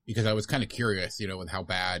 because I was kind of curious, with how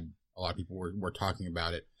bad a lot of people were talking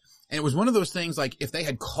about it. And it was one of those things, like, if they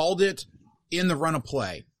had called it in the run of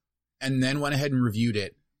play and then went ahead and reviewed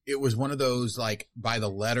it, it was one of those, like, by the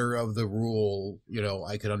letter of the rule,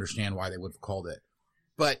 I could understand why they would have called it.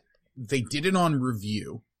 But they did it on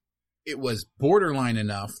review. It was borderline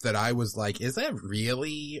enough that I was like, is that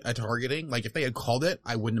really a targeting? Like, if they had called it,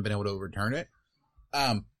 I wouldn't have been able to overturn it.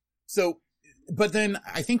 But then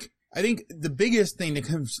I think the biggest thing that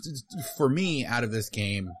comes for me out of this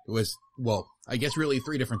game was, well, I guess really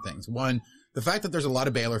three different things. One, the fact that there's a lot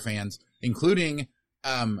of Baylor fans, including,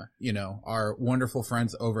 our wonderful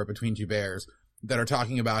friends over at Between Two Bears, that are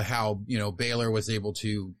talking about how, Baylor was able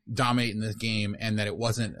to dominate in this game and that it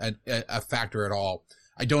wasn't a factor at all.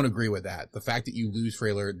 I don't agree with that. The fact that you lose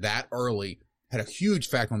Frailer that early had a huge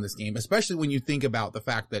effect on this game, especially when you think about the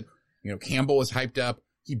fact that, Campbell was hyped up.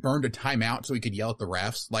 He burned a timeout so he could yell at the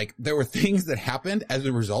refs. Like, there were things that happened as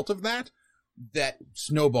a result of that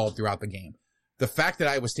snowballed throughout the game. The fact that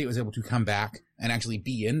Iowa State was able to come back and actually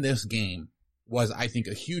be in this game was, I think,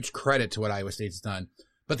 a huge credit to what Iowa State's done.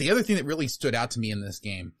 But the other thing that really stood out to me in this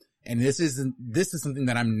game, and this is something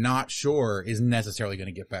that I'm not sure is necessarily going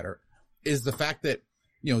to get better, is the fact that,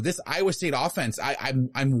 this Iowa State offense, I'm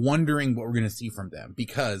wondering what we're going to see from them,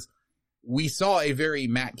 because we saw a very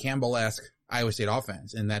Matt Campbell-esque Iowa State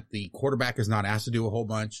offense in that the quarterback is not asked to do a whole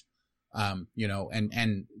bunch, and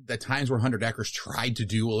the times where Hunter Dekkers tried to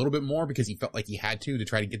do a little bit more because he felt like he had to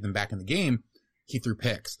try to get them back in the game, he threw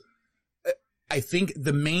picks. I think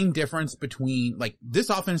the main difference between, like,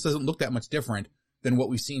 this offense doesn't look that much different than what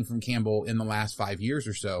we've seen from Campbell in the last 5 years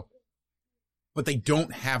or so, but they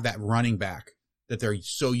don't have that running back that they're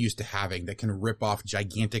so used to having that can rip off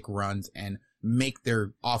gigantic runs and make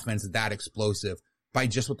their offense that explosive by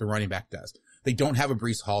just what the running back does. They don't have a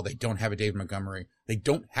Breece Hall. They don't have a David Montgomery. They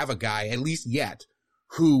don't have a guy, at least yet,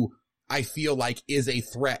 who I feel like is a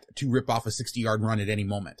threat to rip off a 60-yard run at any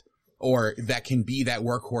moment, or that can be that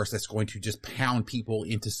workhorse that's going to just pound people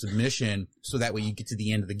into submission so that way you get to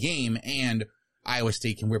the end of the game and Iowa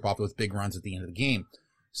State can rip off those big runs at the end of the game.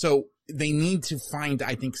 So they need to find,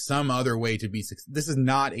 I think, some other way to be successful. This is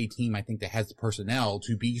not a team, I think, that has the personnel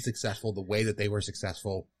to be successful the way that they were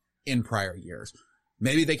successful in prior years.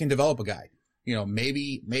 Maybe they can develop a guy.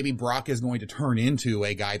 Maybe Brock is going to turn into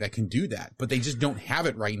a guy that can do that, but they just don't have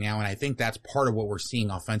it right now. And I think that's part of what we're seeing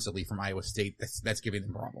offensively from Iowa State that's giving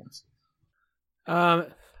them problems.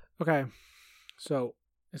 Okay. So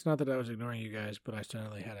it's not that I was ignoring you guys, but I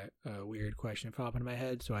suddenly had a weird question pop into my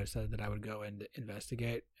head. So I decided that I would go and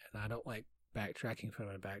investigate, and I don't like backtracking, so I'm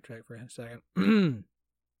going to backtrack for a second.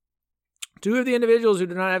 Two of the individuals who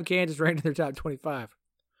do not have Kansas ranked in their top 25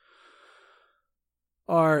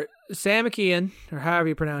 are Sam McKeon, or however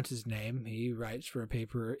you pronounce his name. He writes for a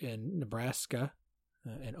paper in Nebraska,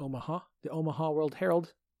 in Omaha, the Omaha World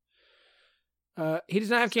Herald. He does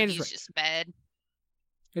not have Kansas ranked. He's just bad.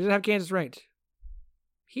 He doesn't have Kansas ranked.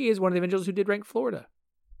 He is one of the individuals who did rank Florida.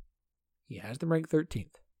 He has them ranked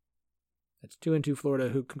 13th. That's 2-2 Florida,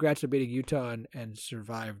 who congrats on beating Utah and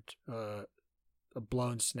survived a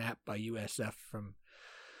blown snap by USF from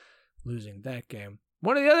losing that game.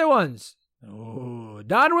 One of the other ones, Don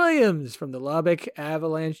Williams from the Lubbock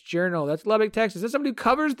Avalanche Journal. That's Lubbock, Texas. That's somebody who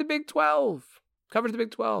covers the Big 12.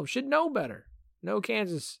 Should know better. No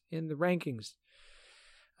Kansas in the rankings.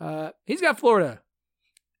 He's got Florida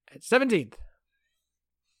at 17th.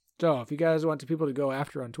 So if you guys want people to go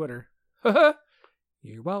after on Twitter,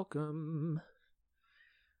 you're welcome.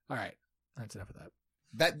 All right. That's enough of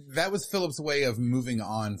that. That was Philip's way of moving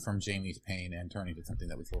on from Jamie's pain and turning to something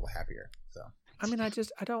that was a little happier. So I mean, I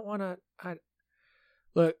don't want to.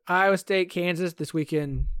 Look, Iowa State, Kansas this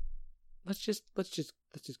weekend. Let's just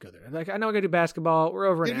go there. Like, I know we're gonna do basketball. We're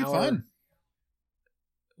over an hour. Fun.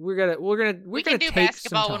 We can do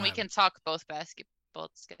basketball when we can talk both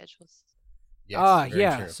basketball schedules. Yes,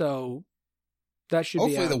 yeah. True. So that should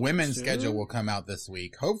hopefully be the women's soon. Schedule will come out this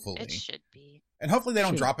week. Hopefully it should be. And hopefully they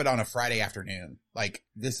don't drop it on a Friday afternoon. Like,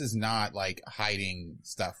 this is not like hiding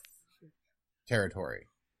stuff territory.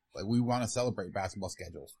 Like, we want to celebrate basketball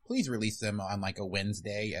schedules. Please release them on like a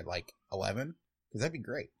Wednesday at like 11, because that'd be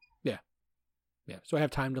great. Yeah. So I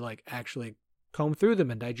have time to like actually comb through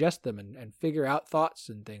them and digest them and figure out thoughts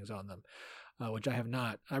and things on them, which I have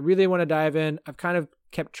not. I really want to dive in. I've kind of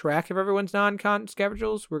kept track of everyone's non-con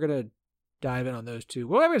schedules. We're going to dive in on those two.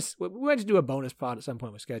 We might just do a bonus pod at some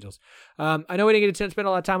point with schedules. I know we didn't get a chance to spend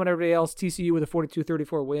a lot of time on everybody else. TCU with a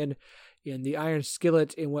 42-34 win in the Iron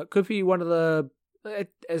Skillet in what could be one of the,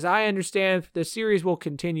 as I understand, the series will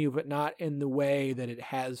continue, but not in the way that it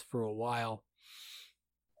has for a while.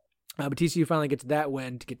 But TCU finally gets that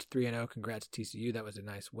win to get to 3-0. Congrats to TCU. That was a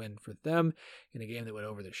nice win for them in a game that went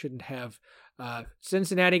over that shouldn't have.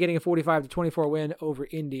 Cincinnati getting a 45-24 win over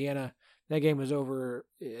Indiana. That game was over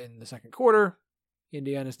in the second quarter.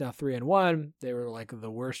 Indiana's now 3-1. They were like the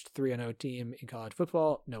worst 3-0 team in college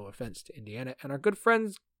football. No offense to Indiana and our good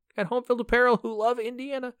friends at Home Field Apparel who love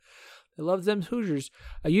Indiana. They love them Hoosiers.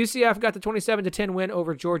 UCF got the 27-10 win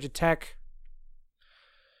over Georgia Tech.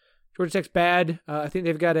 Georgia Tech's bad. I think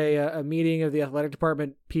they've got a meeting of the athletic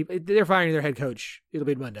department. People, they're firing their head coach. It'll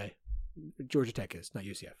be Monday. Georgia Tech is, not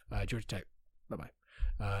UCF. Georgia Tech. Bye-bye.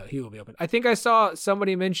 He will be open. I think I saw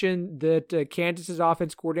somebody mention that Kansas's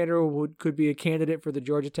offense coordinator could be a candidate for the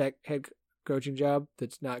Georgia Tech head coaching job.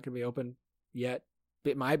 That's not going to be open yet.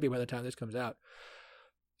 It might be by the time this comes out.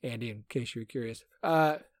 Andy, in case you're curious.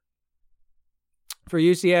 For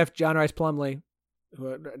UCF, John Rice Plumlee,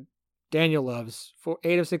 who Daniel loves,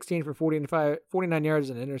 8 of 16 for 49 yards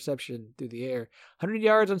and an interception through the air. 100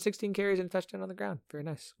 yards on 16 carries and a touchdown on the ground. Very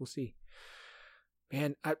nice. We'll see.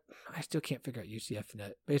 Man, I still can't figure out UCF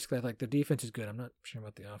net. Basically, like the defense is good. I'm not sure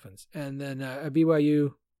about the offense. And then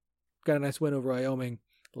BYU got a nice win over Wyoming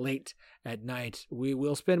late at night. We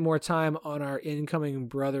will spend more time on our incoming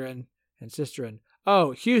brethren and sisterin.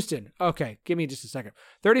 Oh, Houston. Okay, give me just a second.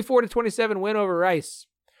 34-27 win over Rice.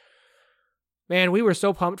 Man, we were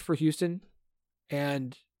so pumped for Houston,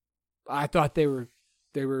 and I thought they were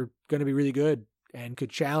going to be really good and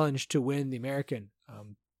could challenge to win the American.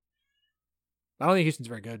 I don't think Houston's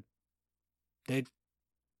very good.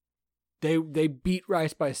 They beat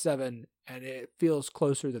Rice by 7, and it feels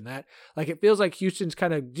closer than that. Like it feels like Houston's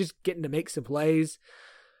kind of just getting to make some plays.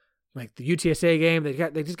 Like the UTSA game,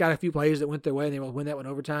 they just got a few plays that went their way, and they will win that one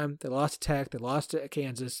overtime. They lost to Tech, they lost to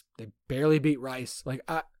Kansas, they barely beat Rice. Like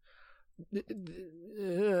I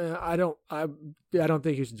don't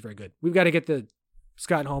think Houston's very good. We've got to get the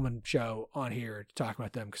Scott Holman show on here to talk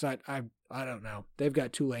about them because I don't know. They've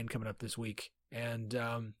got Tulane coming up this week, and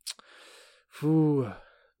I'm gonna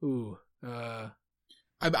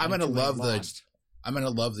love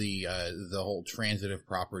the whole transitive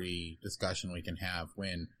property discussion we can have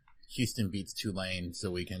when Houston beats Tulane,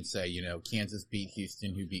 so we can say, you know, Kansas beat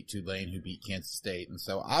Houston, who beat Tulane, who beat Kansas State, and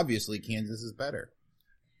so obviously Kansas is better.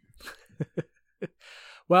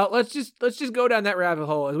 Well, let's just go down that rabbit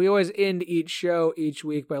hole. As we always end each show each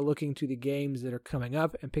week by looking to the games that are coming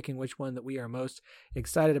up and picking which one that we are most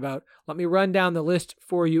excited about. Let me run down the list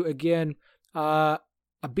for you again. A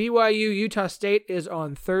BYU Utah State is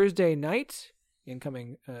on Thursday night.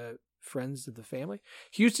 Incoming friends of the family.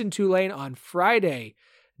 Houston Tulane on Friday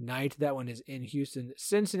night. That one is in Houston.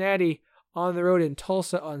 Cincinnati on the road in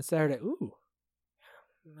Tulsa on Saturday. Ooh.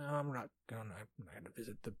 No, I'm not going to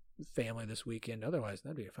visit the family this weekend. Otherwise,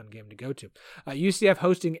 that'd be a fun game to go to. UCF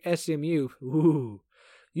hosting SMU. Ooh.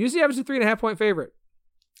 UCF is a 3.5-point favorite.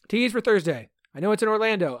 Tease for Thursday. I know it's in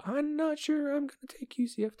Orlando. I'm not sure I'm going to take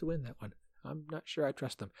UCF to win that one. I'm not sure I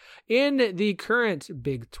trust them. In the current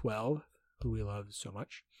Big 12, who we love so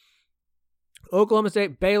much, Oklahoma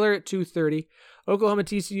State, Baylor at 2:30, Oklahoma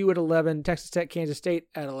TCU at 11, Texas Tech, Kansas State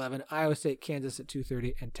at 11, Iowa State, Kansas at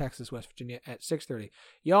 2:30, and Texas, West Virginia at 6:30.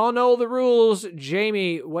 Y'all know the rules.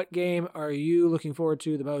 Jamie, what game are you looking forward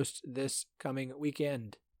to the most this coming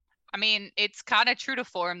weekend? I mean, it's kind of true to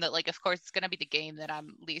form that, like, of course, it's going to be the game that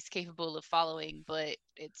I'm least capable of following, but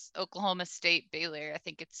it's Oklahoma State, Baylor. I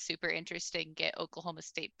think it's super interesting. Get Oklahoma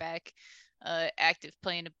State back active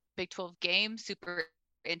playing a Big 12 game. Super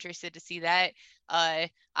interested to see that.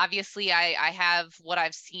 Obviously, I have what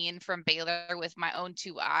I've seen from Baylor with my own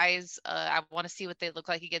 2 eyes. I want to see what they look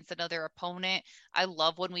like against another opponent. I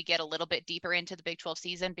love when we get a little bit deeper into the Big 12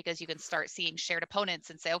 season because you can start seeing shared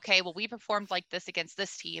opponents and say, okay, well, we performed like this against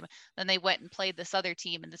this team. Then they went and played this other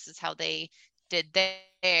team, and this is how they did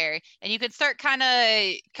there. And you can start kind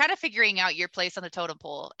of figuring out your place on the totem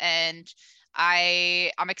pole. And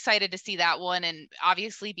I'm excited to see that one, and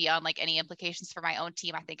obviously beyond like any implications for my own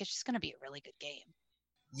team, I think it's just going to be a really good game.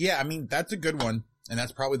 Yeah, I mean, that's a good one, and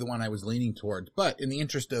that's probably the one I was leaning towards. But in the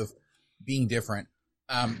interest of being different,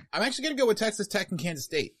 I'm actually going to go with Texas Tech and Kansas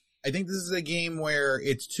State. I think this is a game where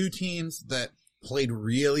it's 2 teams that played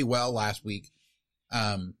really well last week,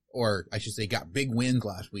 or I should say got big wins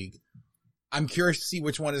last week. I'm curious to see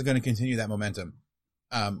which one is going to continue that momentum.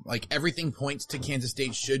 Like everything points to Kansas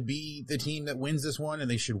State should be the team that wins this one, and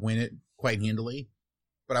they should win it quite handily.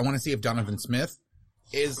 But I want to see if Donovan Smith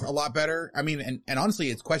is a lot better. I mean, and honestly,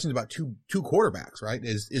 it's questions about two quarterbacks, right?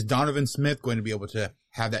 Is Donovan Smith going to be able to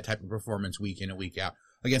have that type of performance week in and week out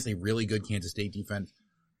against a really good Kansas State defense?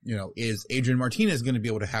 You know, is Adrian Martinez going to be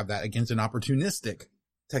able to have that against an opportunistic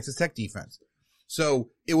Texas Tech defense? So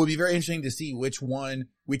it will be very interesting to see which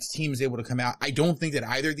team is able to come out. I don't think that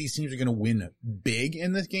either of these teams are going to win big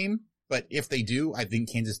in this game, but if they do, I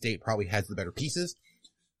think Kansas State probably has the better pieces.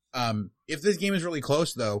 If this game is really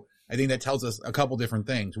close, though, I think that tells us a couple different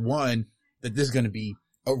things. One, that this is going to be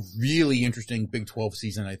a really interesting Big 12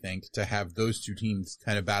 season, I think, to have those two teams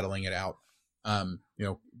kind of battling it out.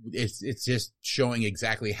 It's just showing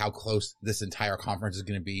exactly how close this entire conference is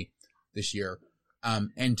going to be this year.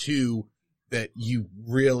 And two, that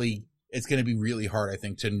it's going to be really hard, I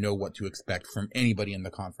think, to know what to expect from anybody in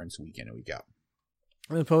the conference week in and week out.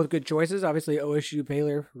 And both good choices. Obviously, OSU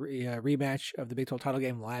Baylor rematch of the Big 12 title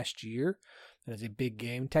game last year. That is a big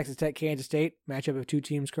game. Texas Tech, Kansas State, matchup of two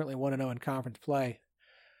teams currently 1-0 in conference play.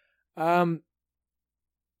 Andy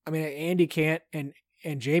can't and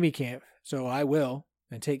Jamie can't, so I will,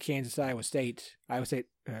 and take Kansas, Iowa State.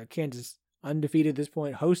 Kansas undefeated at this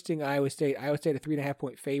point, hosting Iowa State. Iowa State a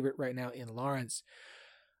 3.5-point favorite right now in Lawrence.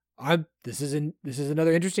 This is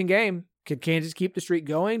another interesting game. Can Kansas keep the streak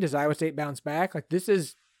going? Does Iowa State bounce back? This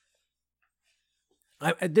is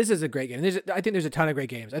a great game. I think there's a ton of great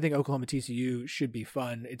games. I think Oklahoma TCU should be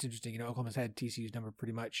fun. It's interesting. Oklahoma's had TCU's number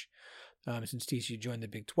pretty much since TCU joined the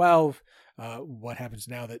Big 12. What happens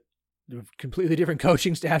now that there are completely different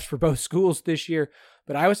coaching staffs for both schools this year?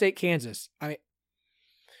 But Iowa State, Kansas.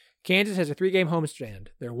 Kansas has a 3-game homestand.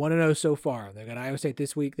 They're 1-0 so far. They've got Iowa State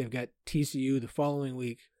this week. They've got TCU the following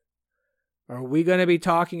week. Are we going to be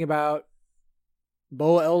talking about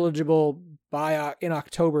bowl eligible by in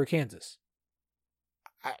October, Kansas?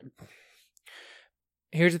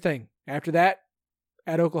 Here's the thing. After that,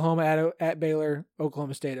 at Oklahoma, at Baylor,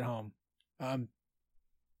 Oklahoma State at home.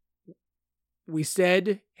 We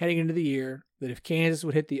said heading into the year that if Kansas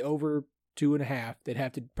would hit the over 2.5,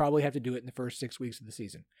 they'd probably have to do it in the first 6 weeks of the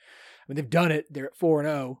season. They've done it. They're at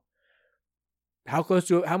 4-0. How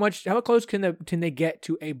close can they get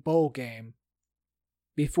to a bowl game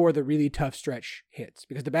before the really tough stretch hits?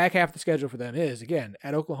 Because the back half of the schedule for them is, again,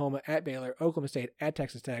 at Oklahoma, at Baylor, Oklahoma State, at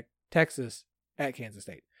Texas Tech, Texas, at Kansas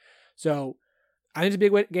State. So I think it's a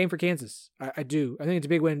big game for Kansas. I do. I think it's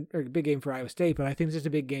a big game for Iowa State, but I think it's just a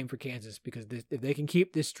big game for Kansas because if they can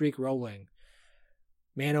keep this streak rolling,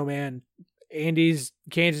 man, oh man, Kansas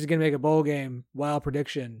is going to make a bowl game. Wild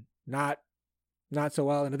prediction. Not so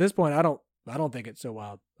wild. And at this point, I don't think it's so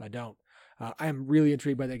wild. I don't. I am really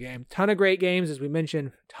intrigued by the game. Ton of great games, as we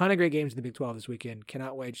mentioned. Ton of great games in the Big 12 this weekend.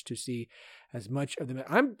 Cannot wait to see as much of them.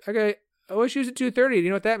 I got OSU's at 2:30. You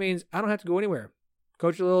know what that means? I don't have to go anywhere.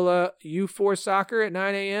 Coach a little U4 soccer at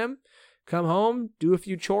 9 a.m. Come home, do a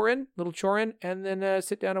little chorin, and then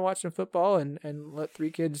sit down and watch some football and let 3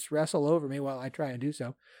 kids wrestle over me while I try and do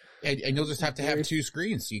so. And you'll just have to have 2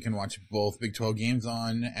 screens so you can watch both Big 12 games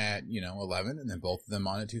on at 11 and then both of them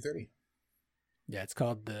on at 2:30. Yeah, it's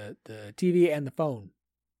called the TV and the phone.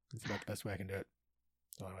 That's about the best way I can do it.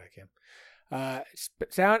 That's the only way I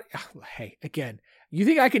can. Hey, again, you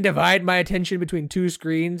think I can divide my attention between 2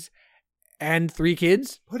 screens and 3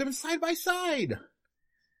 kids? Put them side by side.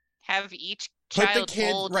 Have each child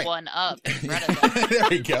hold one up in front of them. There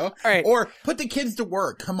we go. All right. Or put the kids to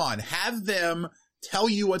work. Come on. Have them tell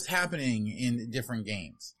you what's happening in different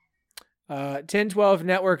games. 10-12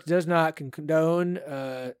 Network does not condone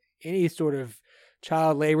any sort of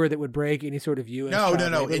child labor that would break any sort of U.S.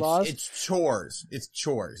 labor laws. It's chores. It's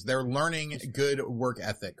chores. They're learning good work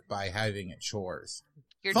ethic by having chores.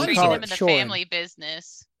 You're treating them in the family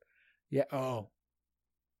business. Yeah. Oh.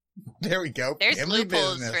 There we go. There's family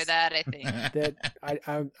loopholes business. for that, I think. That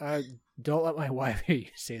I don't let my wife hear you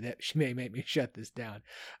say that. She may make me shut this down.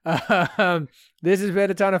 This has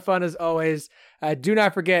been a ton of fun as always. Do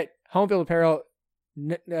not forget Home Field Apparel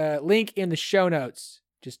link in the show notes.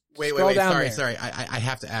 Just scroll down there. Sorry. I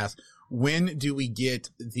have to ask. When do we get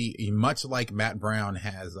much like Matt Brown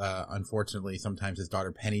has, unfortunately, sometimes his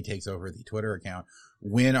daughter Penny takes over the Twitter account.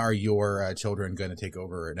 When are your children going to take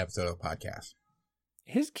over an episode of the podcast?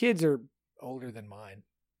 His kids are older than mine.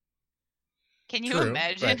 Can you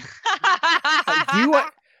imagine?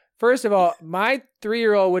 First of all, my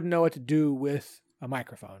 3-year-old wouldn't know what to do with a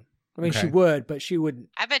microphone. I mean, She would, but she wouldn't.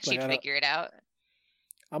 I bet she'd figure it out.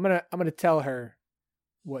 I'm gonna tell her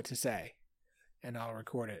what to say, and I'll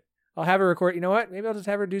record it. I'll have her record. You know what? Maybe I'll just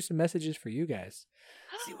have her do some messages for you guys.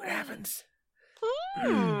 See what happens.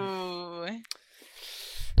 Ooh.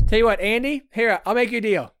 Tell you what, Andy. Here, I'll make you a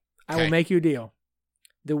deal. I will make you a deal.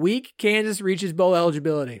 The week Kansas reaches bowl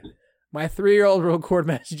eligibility, my 3-year-old will record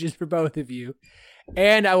messages for both of you,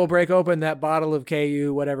 and I will break open that bottle of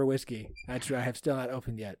KU whatever whiskey. That's I have still not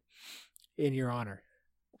opened yet, in your honor.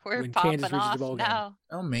 We're popping off now.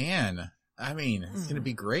 Oh man, I mean, it's going to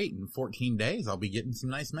be great. In 14 days, I'll be getting some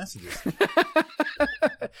nice messages.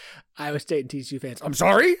 Iowa State and TCU fans, I'm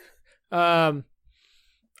sorry. All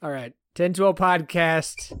right. 1012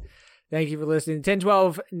 Podcast. Thank you for listening.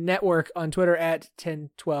 1012 Network on Twitter at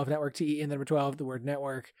 1012 Network, TEN, the number 12, the word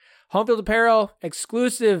network. Home Field Apparel,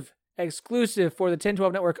 exclusive for the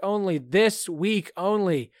 1012 Network only, this week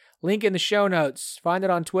only. Link in the show notes. Find it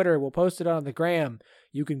on Twitter. We'll post it on the gram.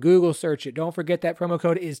 You can Google search it. Don't forget that promo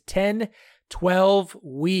code is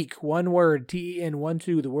 1012week. One word,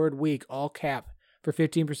 TEN12, the word week, all cap, for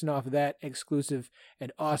 15% off of that exclusive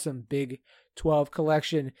and awesome Big 12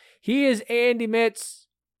 collection. He is Andy Mitz,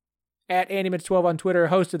 at Andy Mitz 12 on Twitter,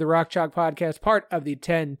 host of the Rock Chalk Podcast, part of the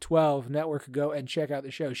 1012 Network. Go and check out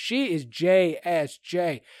the show. She is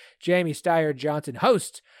JSJ, Jamie Steyer Johnson,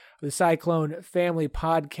 host of the Cyclone Family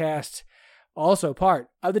Podcast, also part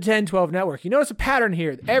of the 1012 Network. You notice a pattern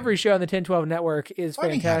here. Every show on the 1012 Network is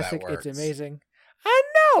fantastic. It's amazing. I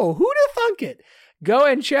know. Who'd have thunk it? Go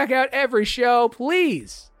and check out every show.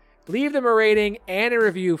 Please leave them a rating and a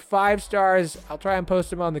review. 5 stars. I'll try and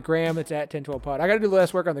post them on the gram. It's at 1012pod. I got to do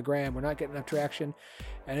less work on the gram. We're not getting enough traction,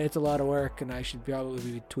 and it's a lot of work, and I should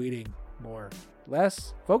probably be tweeting more.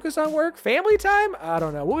 Less focus on work, family time. I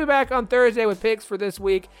don't know. We'll be back on Thursday with picks for this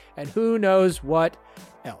week, and who knows what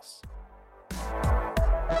else.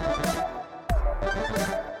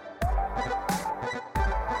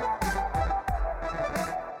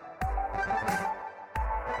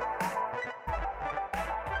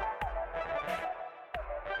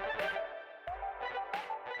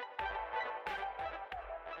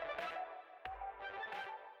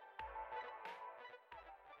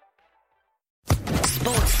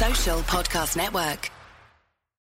 Sports Social Podcast Network.